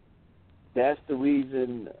that's the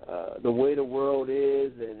reason, the way the world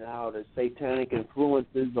is, and how the satanic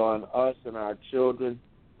influences on us and our children,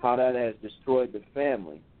 how that has destroyed the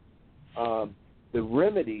family. The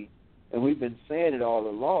remedy, and we've been saying it all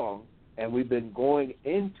along, and we've been going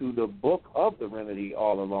into the book of the remedy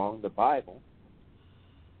all along, the Bible.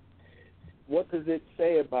 What does it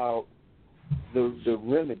say about the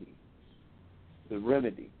remedy? The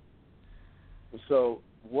remedy. So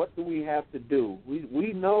what do we have to do?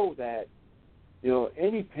 We know that,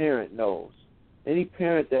 any parent knows. Any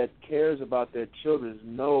parent that cares about their children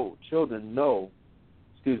know.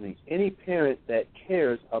 Any parent that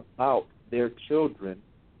cares about their children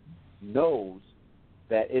knows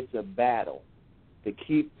that it's a battle to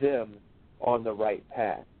keep them on the right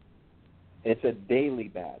path. It's a daily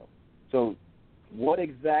battle. So what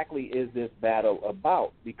exactly is this battle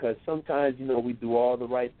about? Because sometimes, we do all the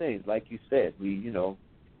right things. Like you said,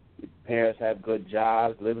 parents have good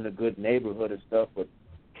jobs, live in a good neighborhood and stuff, but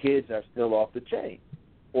kids are still off the chain.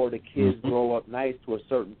 Or the kids grow up nice to a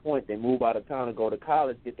certain point. They move out of town and go to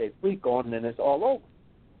college, get their freak on, and then it's all over.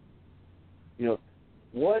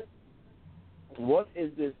 What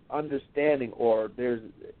is this understanding, or there's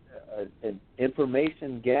an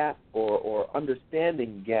information gap or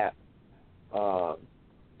understanding gap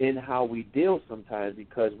in how we deal sometimes,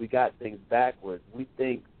 because we got things backwards. We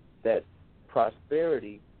think that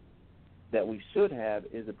prosperity that we should have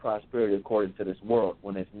is the prosperity according to this world,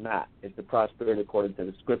 when it's not. It's the prosperity according to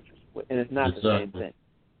the Scriptures, and it's not the same thing.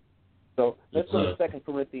 So let's go to 2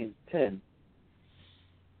 Corinthians 10.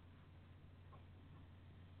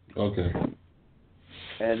 Okay.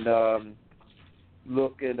 And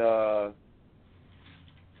look at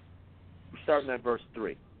starting at verse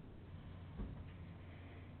 3.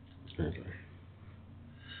 Okay.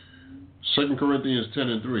 2 Corinthians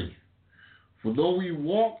 10:3. For though we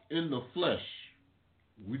walk in the flesh,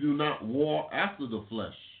 we do not war after the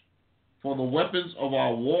flesh. For the weapons of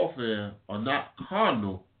our warfare are not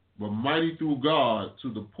carnal, but mighty through God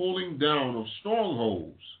to the pulling down of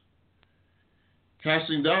strongholds,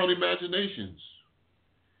 casting down imaginations,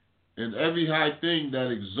 and every high thing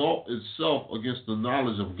that exalts itself against the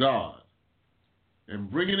knowledge of God, and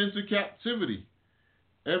bringing into captivity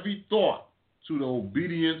every thought to the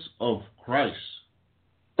obedience of Christ.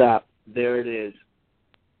 Stop. There it is.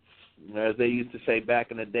 As they used to say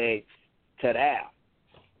back in the day, ta-da.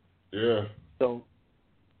 Yeah. So,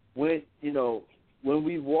 when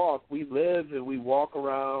we walk, we live and we walk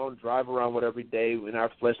around, drive around with every day in our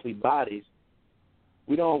fleshly bodies.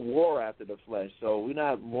 We don't war after the flesh. So we're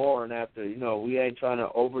not warring after, we ain't trying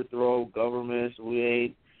to overthrow governments. We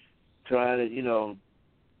ain't trying to,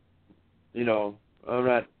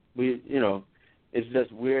 it's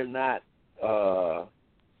just we're not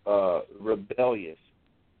rebellious,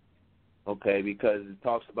 okay? Because it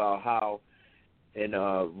talks about how in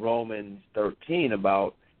Romans 13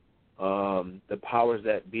 about the powers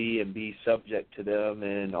that be and be subject to them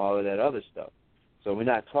and all of that other stuff. So we're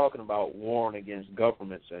not talking about warring against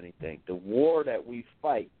governments or anything. The war that we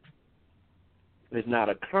fight is not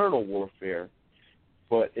a carnal warfare,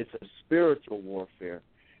 but it's a spiritual warfare.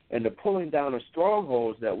 And the pulling down of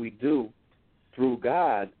strongholds that we do through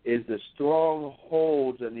God is the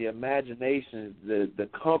strongholds and the imaginations, the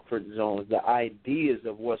comfort zones, the ideas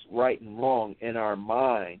of what's right and wrong in our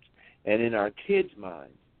minds and in our kids'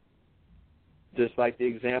 minds. Just like the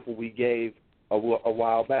example we gave a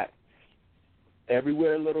while back.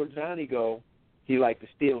 Everywhere little Johnny go, he like to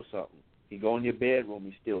steal something. He go in your bedroom,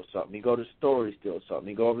 he steals something. He go to the store, he steals something.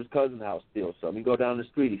 He go over his cousin's house, steals something. He go down the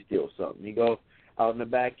street, he steals something. He go out in the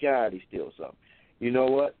backyard, he steals something. You know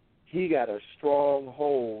what? He got a strong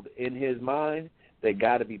hold in his mind that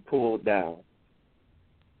got to be pulled down.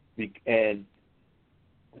 And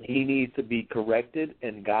he needs to be corrected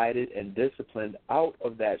and guided and disciplined out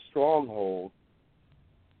of that stronghold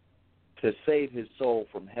to save his soul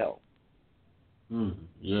from hell.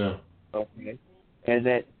 Yeah. Okay.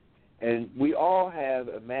 And we all have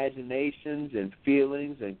imaginations and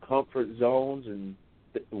feelings and comfort zones and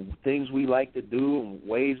things we like to do and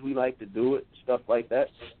ways we like to do it, stuff like that,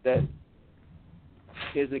 that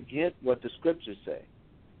is against what the scriptures say.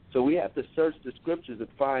 So we have to search the scriptures to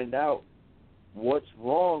find out what's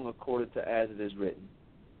wrong according to as it is written.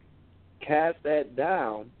 Cast that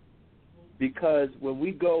down, because when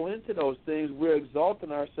we go into those things, we're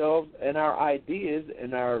exalting ourselves and our ideas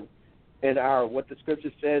and our what the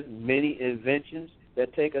scripture says, many inventions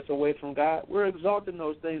that take us away from God. We're exalting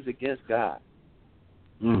those things against God.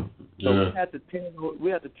 Yeah. So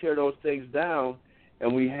we have to tear those things down,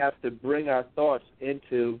 and we have to bring our thoughts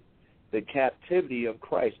into the captivity of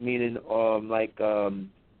Christ, meaning like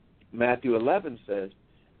Matthew 11 says,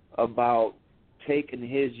 about taking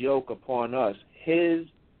his yoke upon us, his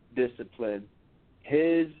discipline,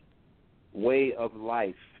 his way of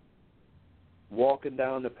life, walking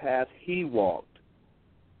down the path he walked.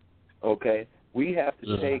 Okay? We have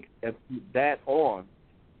to take that on,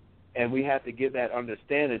 and we have to give that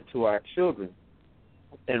understanding to our children.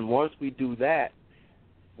 And once we do that,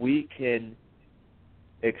 we can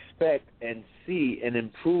expect and see an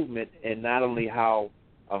improvement in not only how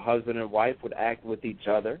a husband and wife would act with each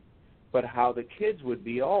other, but how the kids would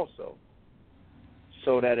be also.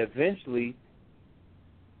 So that eventually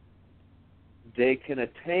they can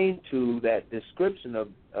attain to that description of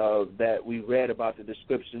that we read about, the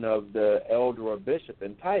description of the elder or bishop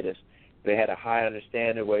in Titus. They had a high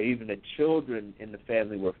understanding where even the children in the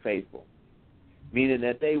family were faithful, meaning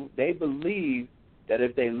that they believed that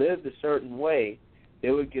if they lived a certain way,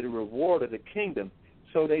 they would get a reward of the kingdom.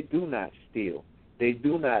 So they do not steal. They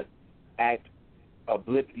do not act a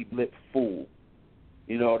blippity-blip fool,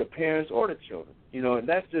 the parents or the children. And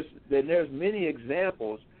that's just, then there's many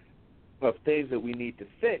examples of things that we need to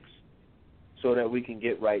fix so that we can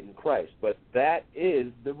get right in Christ. But that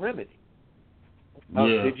is the remedy.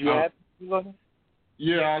 Did you add?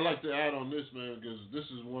 Yeah, I'd like to add on this, man, because this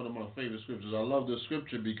is one of my favorite scriptures. I love this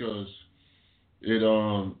scripture because it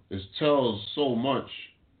tells so much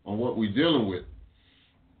on what we're dealing with.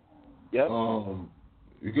 Yep.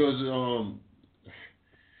 Because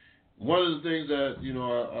one of the things that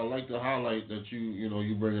I like to highlight that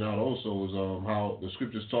you bring it out also is how the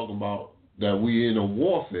scriptures talk about that we in a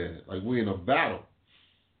warfare, like we in a battle,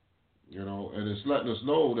 and it's letting us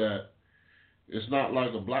know that it's not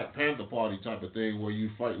like a Black Panther Party type of thing where you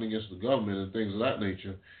fighting against the government and things of that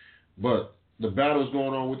nature, but the battle is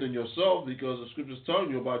going on within yourself, because the scripture's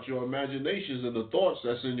telling you about your imaginations and the thoughts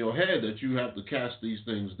that's in your head, that you have to cast these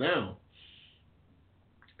things down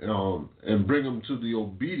and bring them to the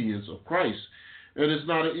obedience of Christ. And it's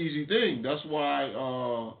not an easy thing. That's why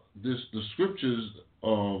the scriptures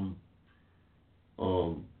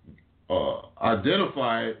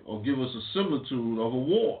identify or give us a similitude of a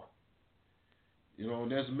war.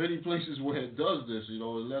 And there's many places where it does this, it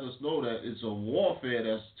let us know that it's a warfare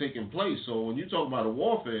that's taking place. So when you talk about a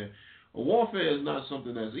warfare is not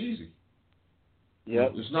something that's easy.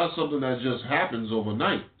 Yep. It's not something that just happens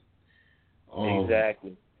overnight.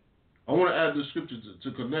 Exactly. I want to add the scripture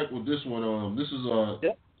to connect with this one. This is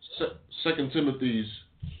 2 Timothy's,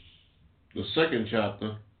 the 2nd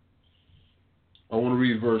chapter. I want to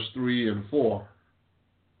read verse 3 and 4.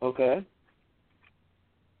 Okay.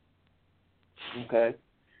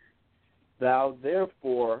 Thou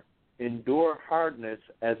therefore endure hardness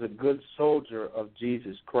as a good soldier of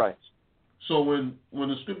Jesus Christ. So when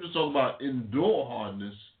the scriptures talk about endure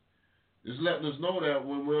hardness, it's letting us know that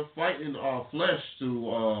when we're fighting our flesh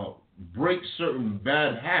to break certain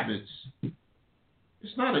bad habits,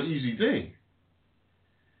 it's not an easy thing.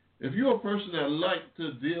 If you're a person that like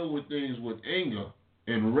to deal with things with anger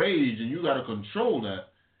and rage, and you got to control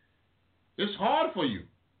that, it's hard for you.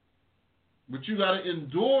 But you got to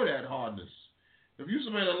endure that hardness. If you're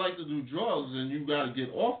somebody that like to do drugs and you got to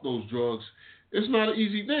get off those drugs, it's not an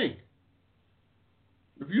easy thing.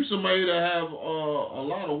 If you're somebody that have a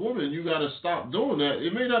lot of women, you got to stop doing that.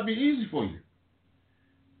 It may not be easy for you.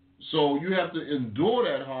 So you have to endure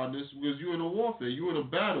that hardness because you're in a warfare. You're in a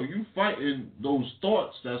battle. You fighting those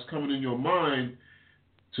thoughts that's coming in your mind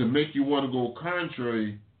to make you want to go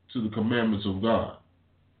contrary to the commandments of God.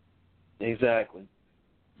 Exactly.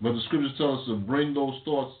 But the scriptures tell us to bring those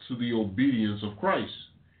thoughts to the obedience of Christ,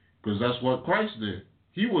 because that's what Christ did.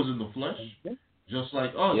 He was in the flesh, just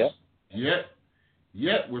like us,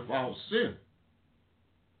 yet without sin.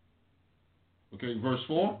 Okay, verse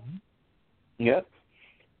 4. Yep.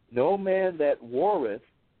 No man that warreth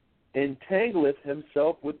entangleth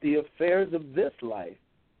himself with the affairs of this life,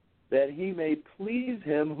 that he may please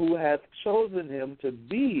him who hath chosen him to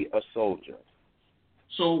be a soldier.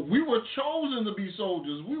 So we were chosen to be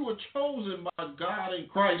soldiers. We were chosen by God and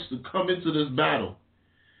Christ to come into this battle.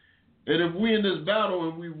 And if we're in this battle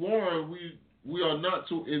and we war, we are not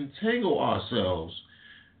to entangle ourselves.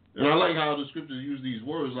 And I like how the scriptures use these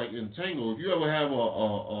words like entangle. If you ever have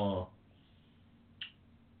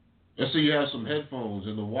let's say you have some headphones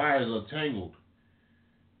and the wires are tangled,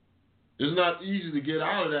 it's not easy to get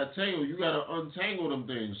out of that tangle. You got to untangle them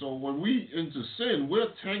things. So when we into sin, we're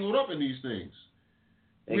tangled up in these things.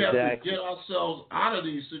 We have to get ourselves out of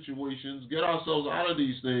these situations, get ourselves out of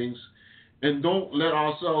these things, and don't let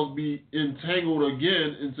ourselves be entangled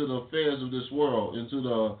again into the affairs of this world,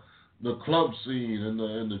 into the club scene and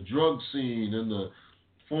the drug scene and the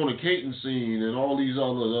fornicating scene and all these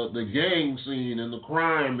other, the gang scene and the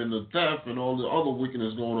crime and the theft and all the other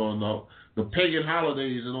wickedness going on now, the pagan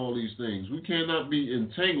holidays and all these things. We cannot be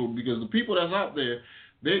entangled because the people that's out there,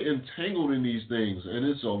 they're entangled in these things, and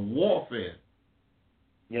it's a warfare.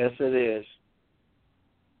 Yes, it is.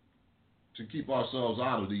 To keep ourselves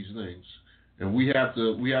out of these things. And we have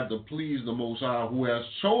to please the Most High who has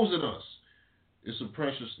chosen us. It's a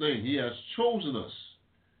precious thing. He has chosen us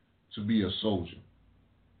to be a soldier.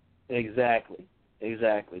 Exactly,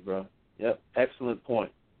 bro. Yep, excellent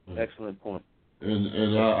point. Excellent point.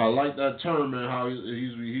 And I like that term, man, how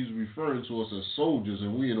he's referring to us as soldiers,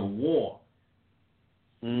 and we're in a war.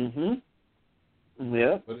 Mm-hmm.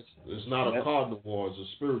 Yeah. But it's not a cardinal war, it's a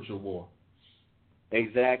spiritual war.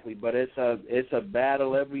 Exactly, but it's a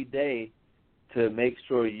battle every day to make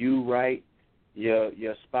sure you right,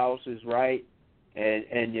 your spouse is right,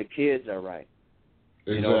 and your kids are right.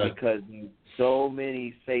 Exactly. You know, because so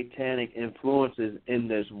many satanic influences in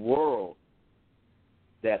this world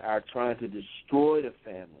that are trying to destroy the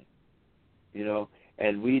family, you know,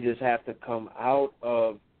 and we just have to come out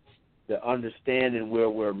of the understanding where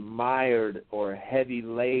we're mired or heavy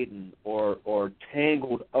laden or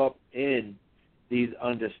tangled up in these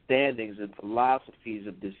understandings and philosophies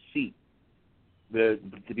of deceit,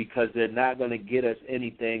 because they're not going to get us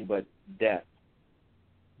anything but death.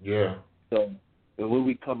 Yeah. So when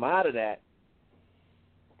we come out of that,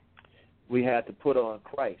 we have to put on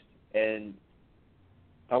Christ. And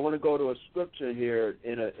I want to go to a scripture here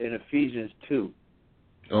in Ephesians 2.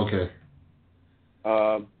 Okay.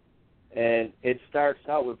 And it starts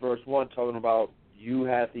out with verse 1 talking about you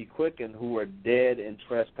hath he quickened who are dead in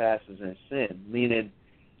trespasses and sin, meaning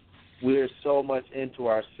we're so much into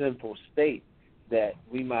our sinful state that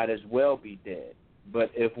we might as well be dead.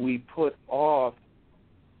 But if we put off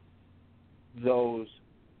those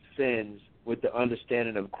sins with the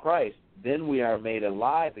understanding of Christ, then we are made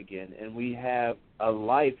alive again, and we have a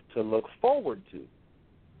life to look forward to,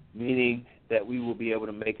 meaning that we will be able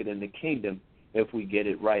to make it in the kingdom if we get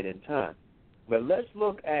it right in time. But let's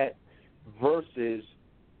look at verses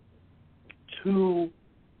 2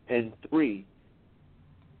 and 3.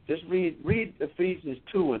 Just read Ephesians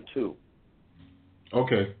 2 and 2.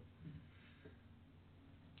 Okay.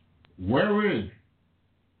 Wherein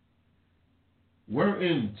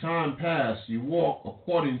time past you walk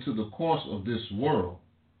according to the course of this world,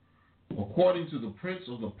 according to the prince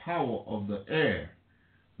of the power of the air,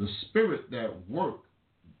 the spirit that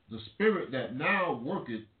now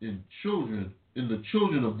worketh in the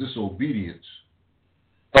children of disobedience.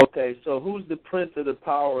 Okay, so who's the prince of the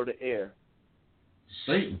power of the air?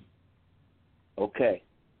 Satan. Okay.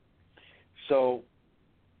 So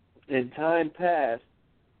in time past,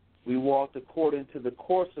 we walked according to the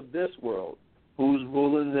course of this world. Who's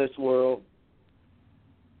ruling this world?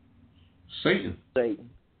 Satan. Satan.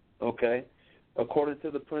 Okay. According to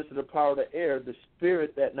the prince of the power of the air, the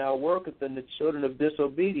spirit that now worketh in the children of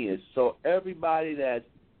disobedience. So everybody that's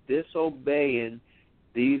disobeying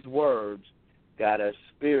these words got a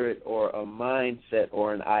spirit or a mindset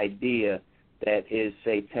or an idea that is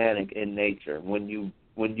satanic in nature. When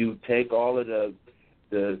you take all of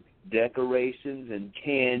the decorations and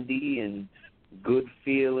candy and good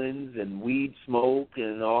feelings and weed smoke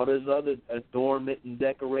and all this other adornment and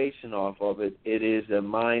decoration off of it, it is a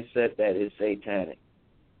mindset that is satanic.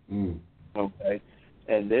 Okay?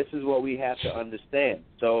 And this is what we have to understand.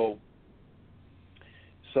 So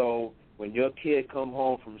when your kid come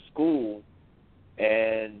home from school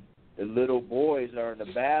and the little boys are in the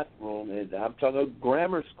bathroom, and I'm talking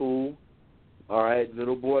grammar school, all right,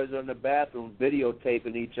 little boys are in the bathroom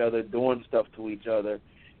videotaping each other, doing stuff to each other,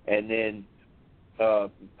 and then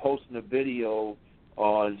posting a video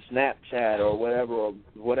on Snapchat or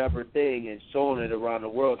whatever thing and showing it around the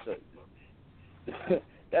world. So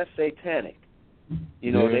that's satanic.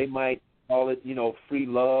 They might call it, free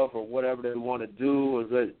love or whatever they want to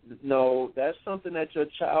do. No, that's something that your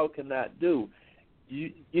child cannot do.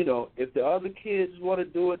 If the other kids want to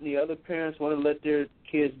do it and the other parents want to let their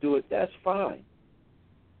kids do it, that's fine.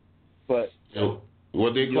 But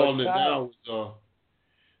what they call it now is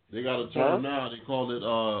they got a term now. They call it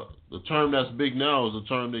the term that's big now is a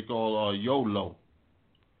term they call YOLO.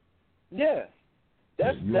 Yeah,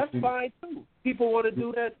 that's fine too. People want to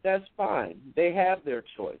do that, that's fine. They have their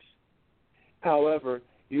choice. However,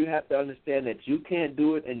 you have to understand that you can't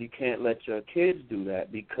do it and you can't let your kids do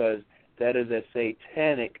that, because that is a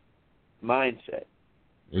satanic mindset.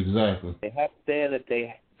 Exactly. They have to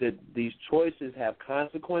understand that these choices have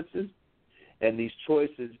consequences, and these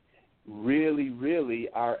choices really, really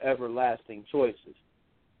are everlasting choices.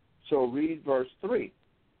 So read verse 3.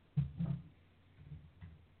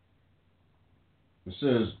 It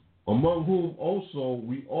says, among whom also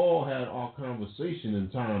we all had our conversation in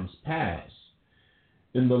times past,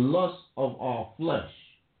 in the lust of our flesh,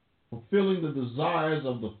 fulfilling the desires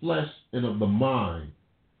of the flesh and of the mind,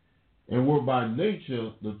 and were by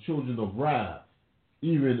nature the children of wrath,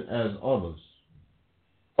 even as others.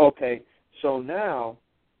 Okay, so now,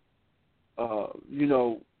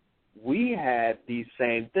 we had these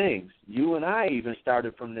same things. You and I even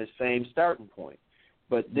started from this same starting point.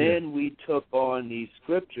 But then we took on these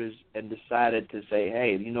scriptures and decided to say,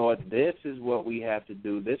 hey, you know what, this is what we have to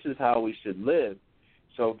do. This is how we should live.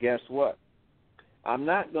 So guess what? I'm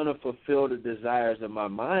not going to fulfill the desires of my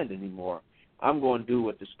mind anymore. I'm going to do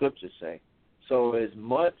what the scriptures say. So as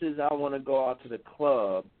much as I want to go out to the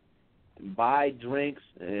club and buy drinks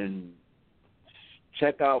and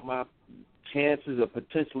check out my chances of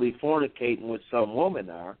potentially fornicating with some woman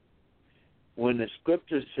are, when the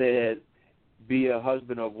scripture said, be a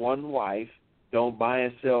husband of one wife, don't buy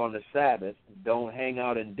and sell on the Sabbath, don't hang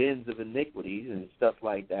out in dens of iniquities and stuff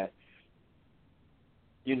like that,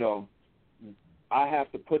 I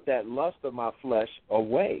have to put that lust of my flesh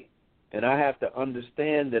away. And I have to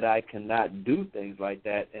understand that I cannot do things like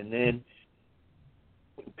that. And then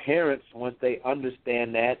parents, once they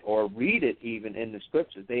understand that or read it even in the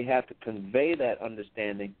scriptures, they have to convey that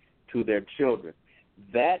understanding to their children.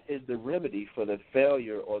 That is the remedy for the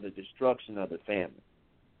failure or the destruction of the family.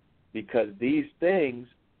 Because these things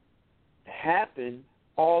happen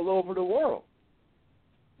all over the world.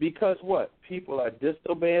 Because what? People are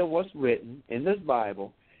disobeying what's written in this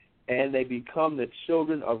Bible, and they become the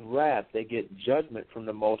children of wrath. They get judgment from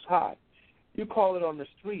the Most High. You call it on the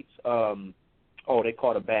streets, they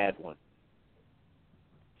call it a bad one.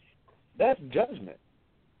 That's judgment.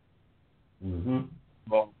 Mm-hmm.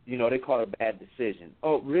 Well, they call it a bad decision.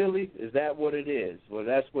 Oh, really? Is that what it is? Well,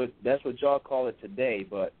 that's what y'all call it today,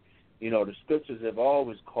 but, the scriptures have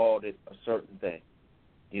always called it a certain thing,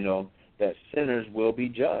 that sinners will be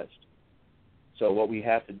judged. So what we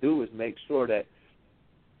have to do is make sure that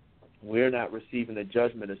we're not receiving the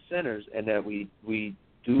judgment of sinners, and that we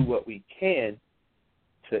do what we can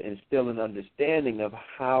to instill an understanding of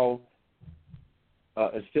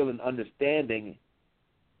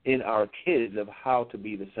in our kids of how to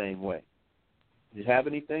be the same way. Do you have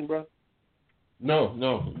anything, bro? No,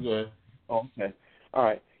 go ahead. Oh, okay. All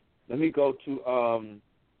right. Let me go to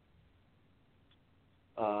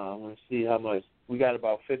let's see how much. We got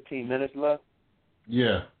about 15 minutes left?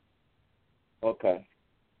 Yeah. Okay.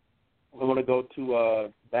 I want to go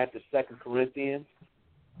to back to 2 Corinthians.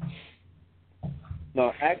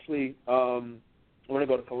 No, actually, I want to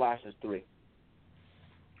go to Colossians 3.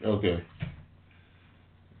 Okay.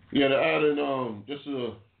 Yeah, to add in just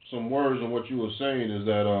some words on what you were saying is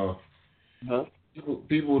that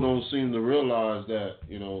people don't seem to realize that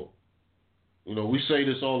we say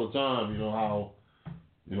this all the time. How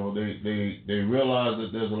they realize that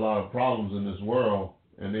there's a lot of problems in this world,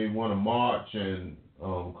 and they want to march and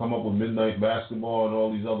come up with midnight basketball and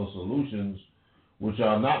all these other solutions, which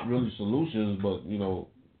are not really solutions, but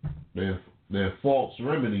they're false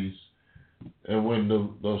remedies. And when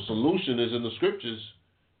the solution is in the scriptures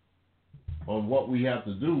on what we have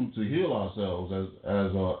to do to heal ourselves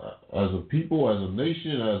as a people, as a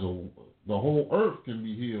nation, the whole earth can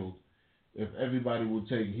be healed if everybody would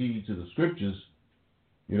take heed to the scriptures.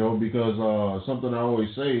 Because something I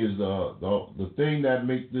always say is the thing that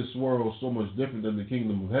makes this world so much different than the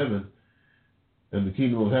kingdom of heaven, and the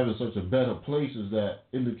kingdom of heaven is such a better place, is that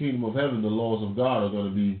in the kingdom of heaven the laws of God are going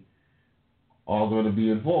to be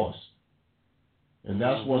enforced, and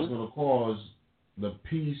that's what's going to cause the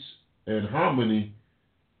peace and harmony,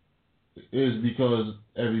 is because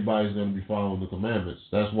everybody's going to be following the commandments.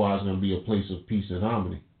 That's why it's going to be a place of peace and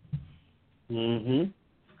harmony.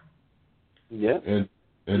 Yeah.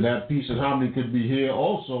 And that peace and harmony could be here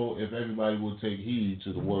also if everybody would take heed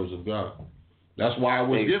to the words of God. That's why it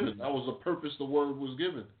was given. That was the purpose the word was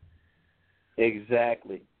given.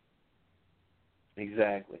 Exactly.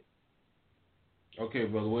 Okay,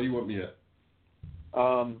 brother, where you want me at?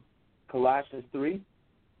 Colossians 3.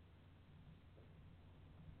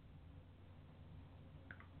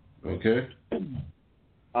 Okay.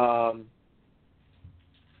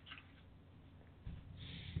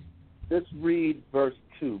 Let's read verse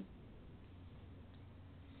 2.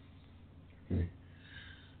 Okay.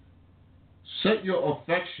 Set your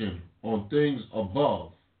affection on things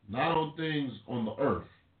above, not on things on the earth.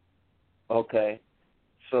 Okay.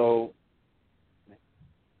 So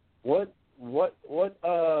what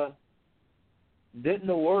didn't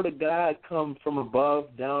the word of God come from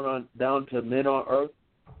above down to men on earth?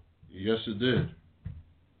 Yes, it did.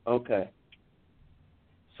 Okay.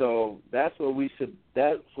 So that's what we should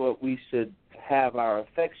have our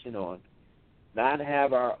affection on, not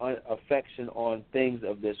have our affection on things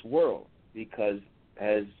of this world, because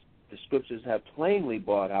as the scriptures have plainly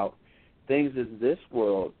brought out, things in this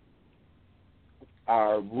world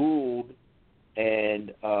are ruled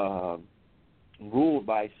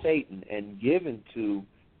by Satan and given to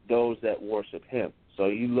those that worship him. So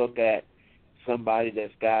you look at somebody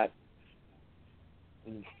that's got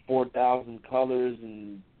 4,000 colors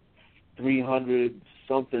and 300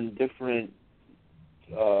 something different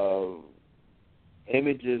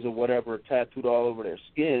images or whatever tattooed all over their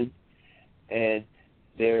skin, and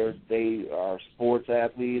they are a sports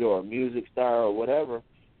athlete or a music star or whatever,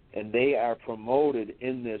 and they are promoted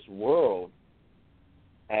in this world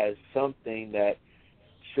as something that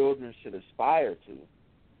children should aspire to.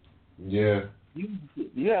 Yeah.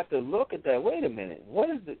 You have to look at that. Wait a minute.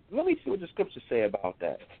 Let me see what the scriptures say about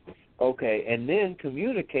that. Okay, and then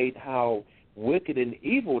communicate how wicked and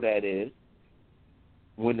evil that is,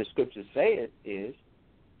 when the scriptures say it is,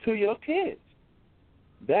 to your kids.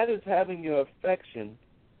 That is having your affection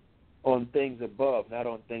on things above, not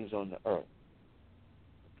on things on the earth.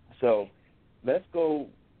 So let's go,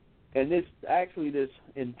 and this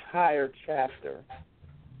entire chapter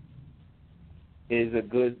is a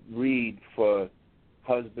good read for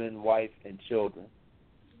husband, wife, and children.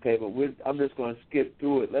 Okay, but I'm just going to skip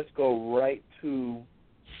through it. Let's go right to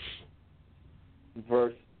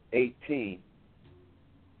verse 18.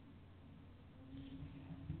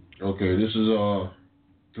 Okay, this is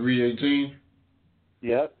 3:18.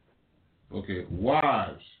 Yep. Okay,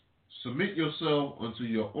 wives, submit yourself unto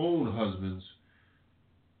your own husbands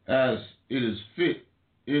as it is fit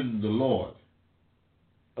in the Lord.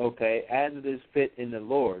 Okay, as it is fit in the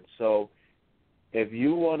Lord. So if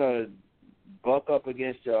you want to buck up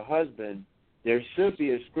against your husband, there should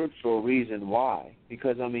be a scriptural reason why.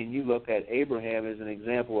 Because, you look at Abraham as an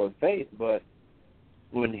example of faith, but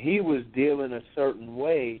when he was dealing a certain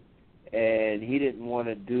way and he didn't want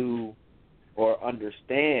to do or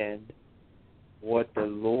understand what the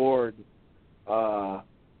Lord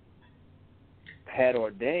had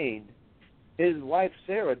ordained, his wife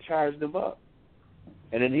Sarah charged him up.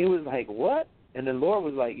 And then he was like, what? And the Lord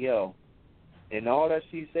was like, yo, and all that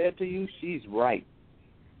she said to you, she's right.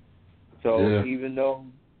 So yeah. even though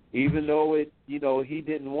it, he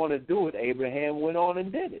didn't want to do it, Abraham went on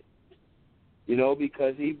and did it.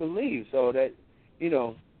 Because he believed. So that,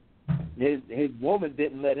 his woman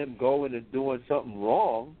didn't let him go into doing something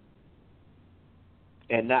wrong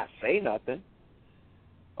and not say nothing.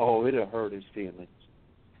 Oh, it'll hurt his feelings.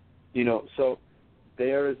 So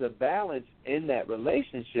there is a balance in that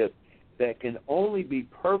relationship that can only be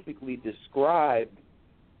perfectly described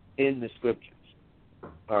in the scriptures.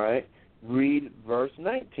 All right? Read verse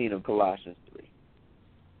 19 of Colossians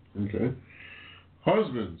 3. Okay.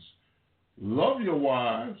 Husbands, love your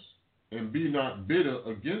wives and be not bitter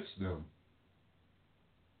against them.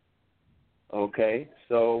 Okay,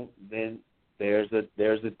 so then there's a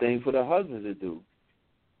thing for the husbands to do.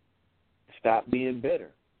 Stop being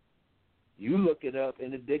bitter. You look it up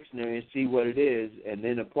in the dictionary and see what it is and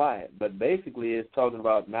then apply it. But basically it's talking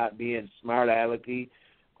about not being smart alecky,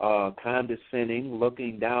 condescending,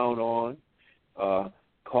 looking down on,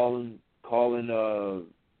 calling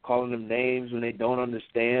them names when they don't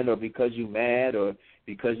understand, or because you're mad, or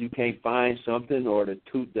because you can't find something, or the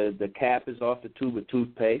cap is off the tube of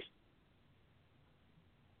toothpaste.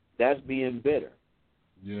 That's being bitter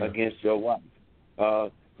against your wife.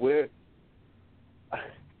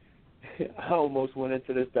 I almost went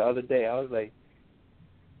into this the other day. I was like,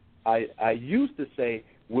 I used to say,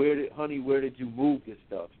 honey, where did you move this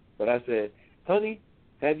stuff? But I said, honey,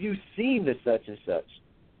 have you seen the such and such?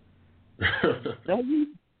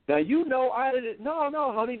 Now you know I didn't. No,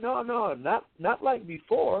 honey, no, not like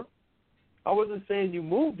before. I wasn't saying you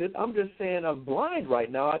moved it. I'm just saying I'm blind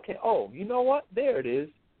right now. I can't. Oh, you know what? There it is.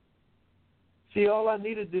 See, all I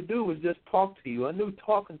needed to do was just talk to you. I knew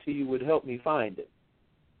talking to you would help me find it.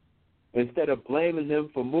 Instead of blaming them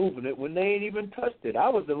for moving it when they ain't even touched it. I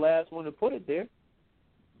was the last one to put it there.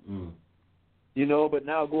 Mm. You know, but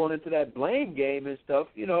now going into that blame game and stuff,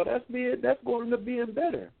 you know, that's going into being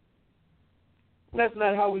better. That's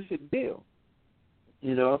not how we should deal.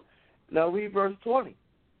 You know. Now read verse 20.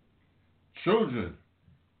 Children,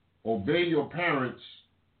 obey your parents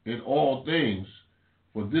in all things,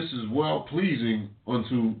 for this is well pleasing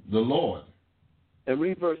unto the Lord. And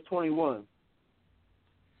read verse 21.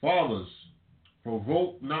 Fathers,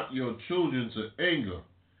 provoke not your children to anger,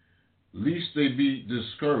 lest they be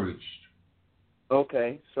discouraged.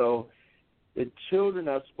 Okay, so the children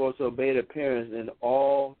are supposed to obey their parents in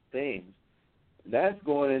all things. That's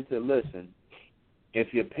going into, listen,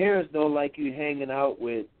 if your parents don't like you hanging out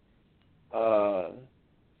with little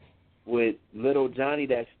Johnny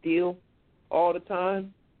that steal all the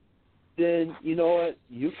time, then you know what?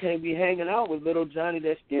 You can't be hanging out with little Johnny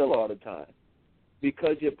that steal all the time.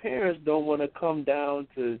 Because your parents don't want to come down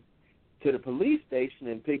to the police station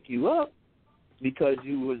and pick you up because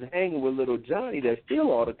you was hanging with little Johnny that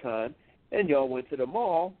steal all the time, and y'all went to the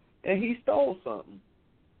mall and he stole something.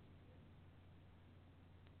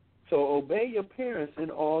 So obey your parents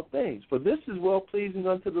in all things, for this is well pleasing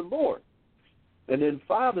unto the Lord. And then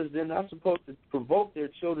fathers, they're not supposed to provoke their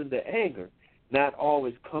children to anger, not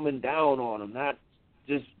always coming down on them, not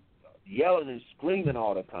just yelling and screaming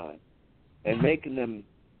all the time, and making them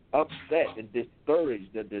upset and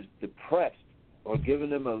discouraged or depressed, or giving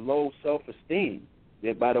them a low self-esteem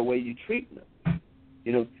by the way you treat them.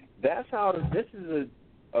 You know, that's how this is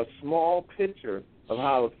a small picture of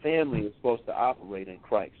how a family is supposed to operate in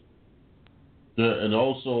Christ. Yeah, and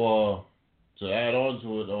also to add on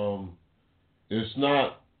to it, it's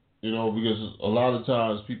not, you know, because a lot of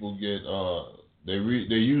times people get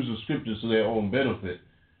they use the scriptures to their own benefit.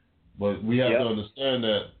 But we have to understand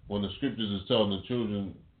that when the scriptures is telling the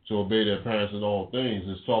children to obey their parents in all things,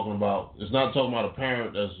 it's not talking about a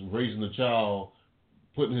parent that's raising a child,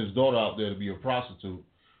 putting his daughter out there to be a prostitute,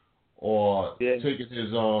 or taking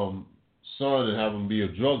his son and having him be a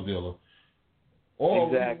drug dealer. Or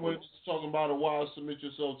when it's talking about a wife, submit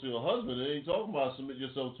yourself to a husband, it ain't talking about submit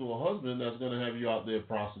yourself to a husband that's going to have you out there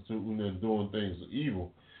prostituting and doing things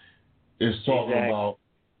evil. It's talking about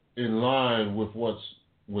in line with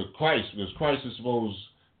with Christ, because Christ is supposed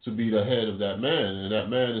to be the head of that man, and that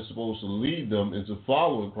man is supposed to lead them into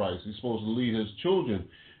following Christ. He's supposed to lead his children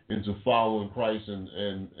into following Christ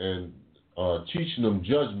and teaching them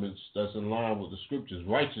judgments that's in line with the scriptures,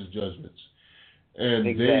 righteous judgments.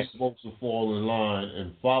 And they're supposed to fall in line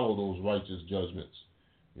and follow those righteous judgments.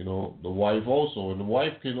 You know, the wife also. And the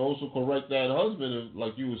wife can also correct that husband,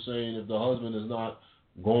 like you were saying, if the husband is not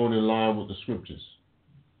going in line with the scriptures.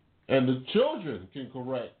 And the children can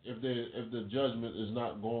correct if the judgment is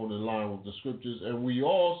not going in line with the scriptures. And we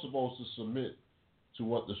all supposed to submit to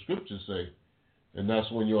what the scriptures say. And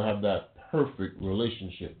that's when you'll have that perfect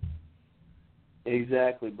relationship.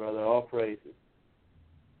 Exactly, brother. All praises.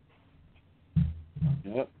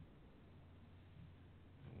 Yep.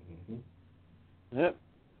 Mm-hmm. Yep.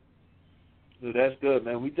 So that's good,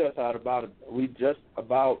 man. We just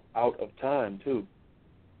about out of time too.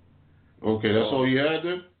 Okay, that's all you had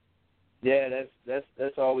then? Yeah,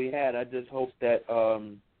 that's all we had. I just hope that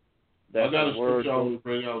that I got a word scripture I want to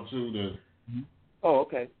bring out too then. Mm-hmm. Oh,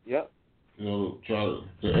 okay. Yep. You know, try to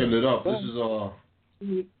end it up. This is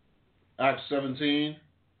Acts 17.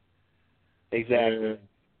 Exactly. And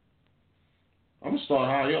I'm gonna start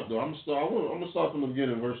high up though. I'm gonna start from the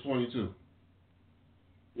beginning, verse 22.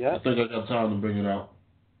 Yeah. I think I got time to bring it out.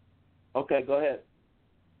 Okay, go ahead.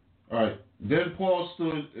 All right. Then Paul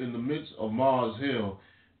stood in the midst of Mars Hill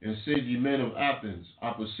and said, Ye men of Athens,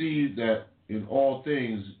 I perceive that in all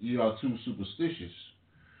things ye are too superstitious.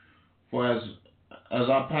 For as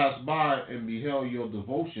I passed by and beheld your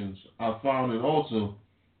devotions, I found an altar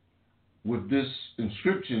with this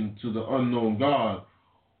inscription to the unknown God,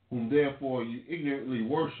 whom therefore you ignorantly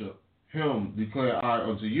worship. Him declare I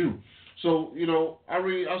unto you. So,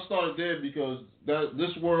 I started there because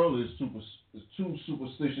this world is too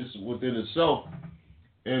superstitious within itself,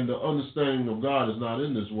 and the understanding of God is not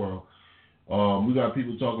in this world. We got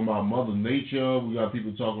people talking about Mother Nature. We got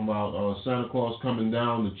people talking about Santa Claus coming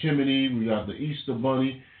down the chimney. We got the Easter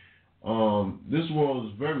Bunny. This world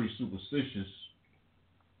is very superstitious.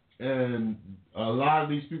 And a lot of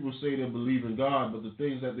these people say they believe in God, but the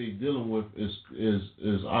things that they're dealing with is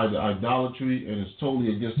idolatry, and it's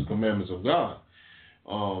totally against the commandments of God.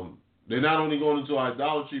 They're not only going into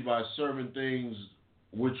idolatry by serving things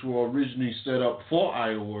which were originally set up for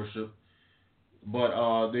idol worship,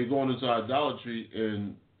 but they're going into idolatry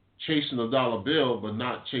and chasing a dollar bill, but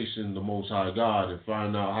not chasing the Most High God and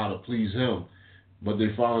finding out how to please Him. But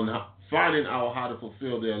they're finding out how to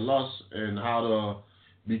fulfill their lusts and how to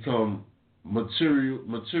become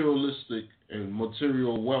materialistic and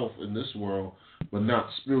material wealth in this world, but not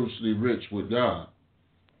spiritually rich with God.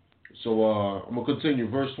 So I'm going to continue.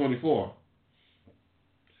 Verse 24.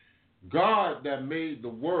 God that made the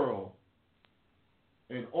world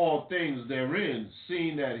and all things therein,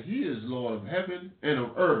 seeing that He is Lord of heaven and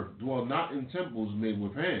of earth, dwell not in temples made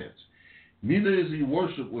with hands. Neither is He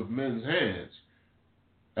worshipped with men's hands,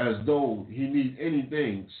 as though He need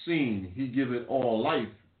anything, seeing He giveth all life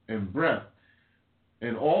and breath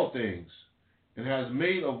and all things, and has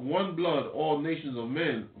made of one blood all nations of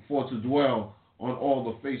men for to dwell on all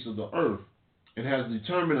the face of the earth, and has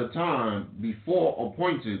determined a time before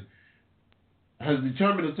appointed,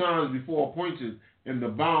 in the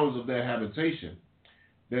bounds of their habitation,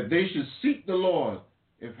 that they should seek the Lord,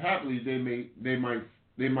 if haply they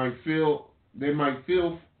might feel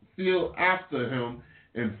after Him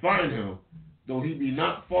and find Him, though He be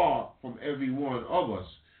not far from every one of us.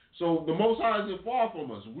 So the Most High isn't far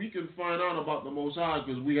from us. We can find out about the Most High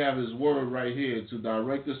because we have His word right here to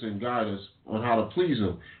direct us and guide us on how to please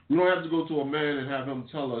Him. We don't have to go to a man and have him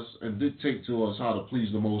tell us and dictate to us how to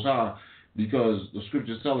please the Most High, because the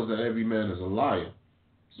scriptures tell us that every man is a liar.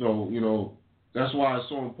 So, that's why it's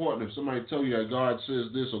so important. If somebody tell you that God says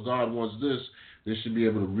this or God wants this, they should be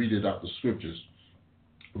able to read it out the scriptures.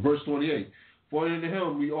 Verse 28. For in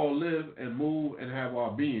Him we all live and move and have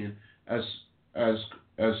our being, as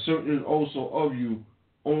certain also of you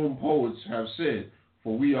own poets have said,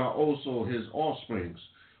 for we are also His offsprings.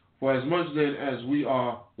 For as much then as we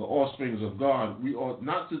are the offsprings of God, we ought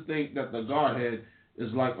not to think that the Godhead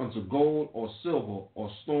is like unto gold or silver or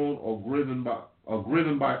stone or graven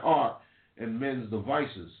by art and men's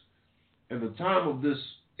devices. And the time of this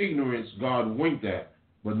ignorance God winked at,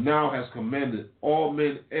 but now has commanded all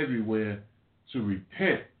men everywhere to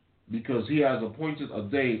repent, because He has appointed a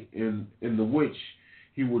day in the which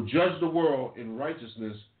He will judge the world in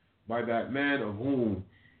righteousness by that man of whom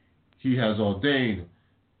He has ordained.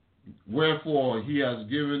 Wherefore He has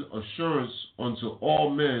given assurance unto all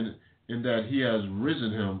men, in that He has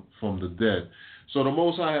risen Him from the dead. So the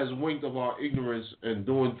Most High has winked of our ignorance and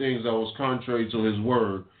doing things that was contrary to His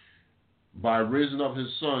word by raising up His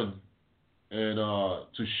Son and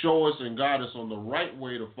to show us and guide us on the right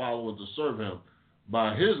way to follow and to serve Him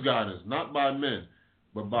by His guidance, not by men,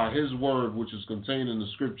 but by His word, which is contained in the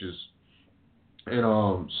scriptures.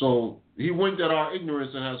 And so He winked at our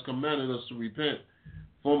ignorance and has commanded us to repent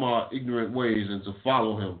from our ignorant ways and to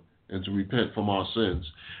follow Him and to repent from our sins.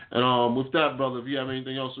 And with that, brother, if you have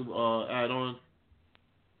anything else to add on?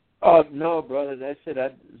 No, brother, that's it.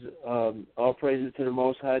 All praises to the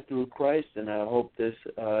Most High through Christ, and I hope this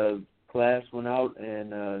class went out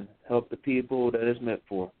and helped the people that it's meant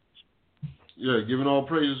for. Yeah, giving all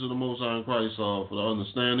praises to the Most High in Christ for the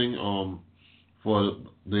understanding, for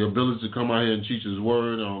the ability to come out here and teach His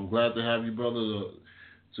word. I'm glad to have you, brother,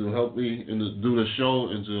 to help me and do the show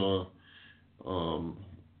and to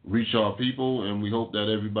reach our people. And we hope that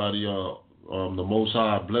everybody, the Most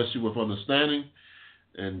High, bless you with understanding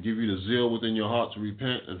and give you the zeal within your heart to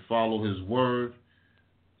repent and follow His word.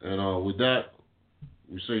 And with that,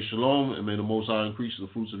 we say shalom, and may the Most High increase the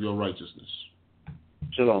fruits of your righteousness.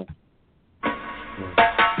 Shalom.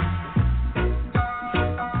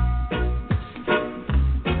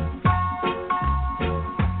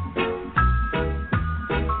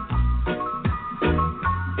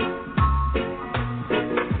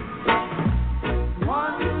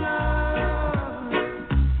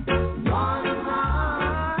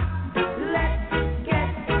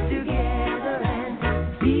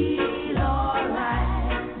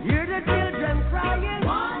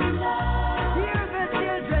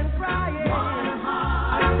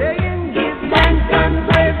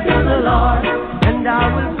 Lord, and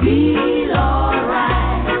I will feel alright.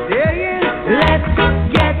 Let's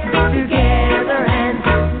get together and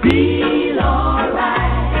feel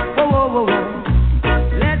alright. Whoa, whoa, whoa, whoa.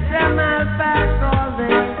 Let them all pass all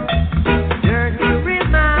their dirty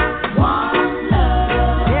remarks. One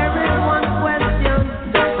love. There is one question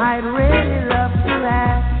I'd really love to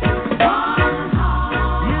ask. One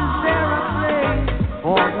heart. Is there a place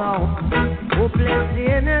for the hopeless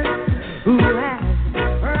sinners who have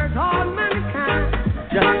hurt all mankind?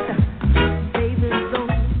 Just David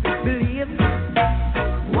don't believe.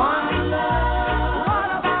 One love.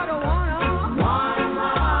 What about a one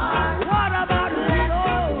heart? What about a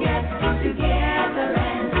let's get together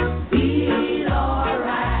and feel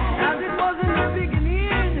alright? As it was in the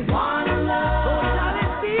beginning. One love. So shall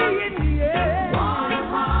it be in the end. One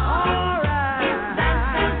heart. Alright. Give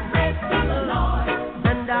thanks and praise to the Lord,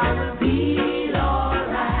 and I will feel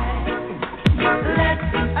alright. Let's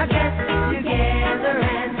get together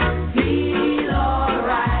and feel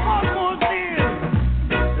alright. One more thing.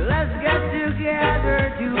 Let's get together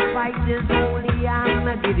to fight this holy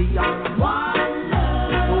Armageddon. One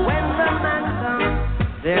love. So when the man comes,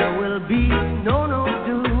 there will be no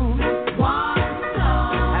doom. One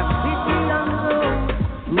love. Have pity on those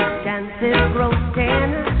whose chances grow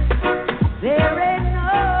tender. There ain't no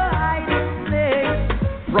hiding place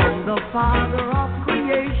from the Father of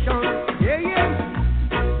creation. Yeah, yeah.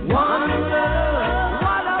 One love.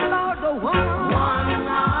 What about the one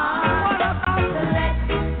heart? What about the let's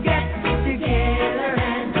get together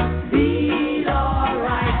and feel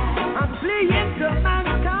alright? I'm pleading to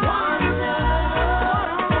mankind. One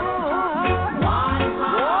love. One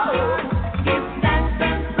heart. Give thanks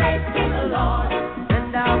and praise to the Lord,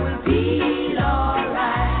 and I will feel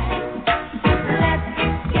alright. Let's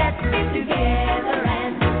get together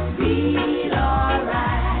and feel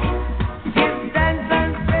alright. Give thanks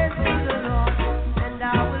and praise to the Lord, and I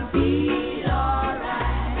will feel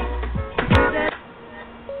alright.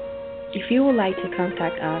 If you would like to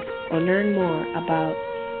contact us or learn more about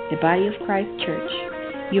the Body of Christ Church,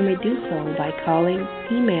 you may do so by calling,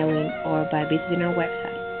 emailing, or by visiting our website.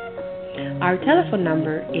 Our telephone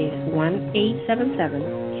number is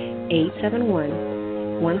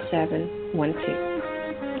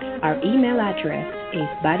 1-877-871-1712. Our email address is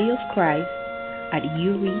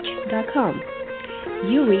bodyofchrist@ureach.com.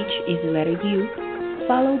 Ureach is the letter U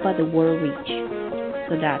followed by the word reach.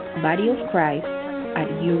 So that's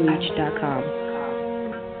bodyofchrist@ureach.com.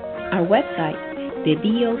 Our website,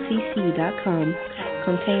 thedocc.com,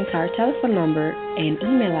 contains our telephone number and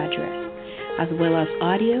email address, as well as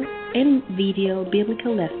audio and video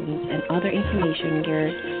biblical lessons and other information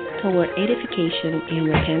geared toward edification in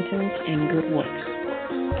repentance and good works.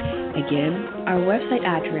 Again, our website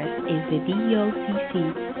address is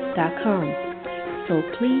thedocc.com, so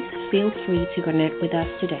please feel free to connect with us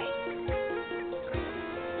today.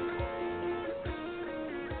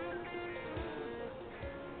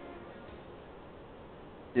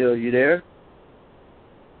 Still, you there?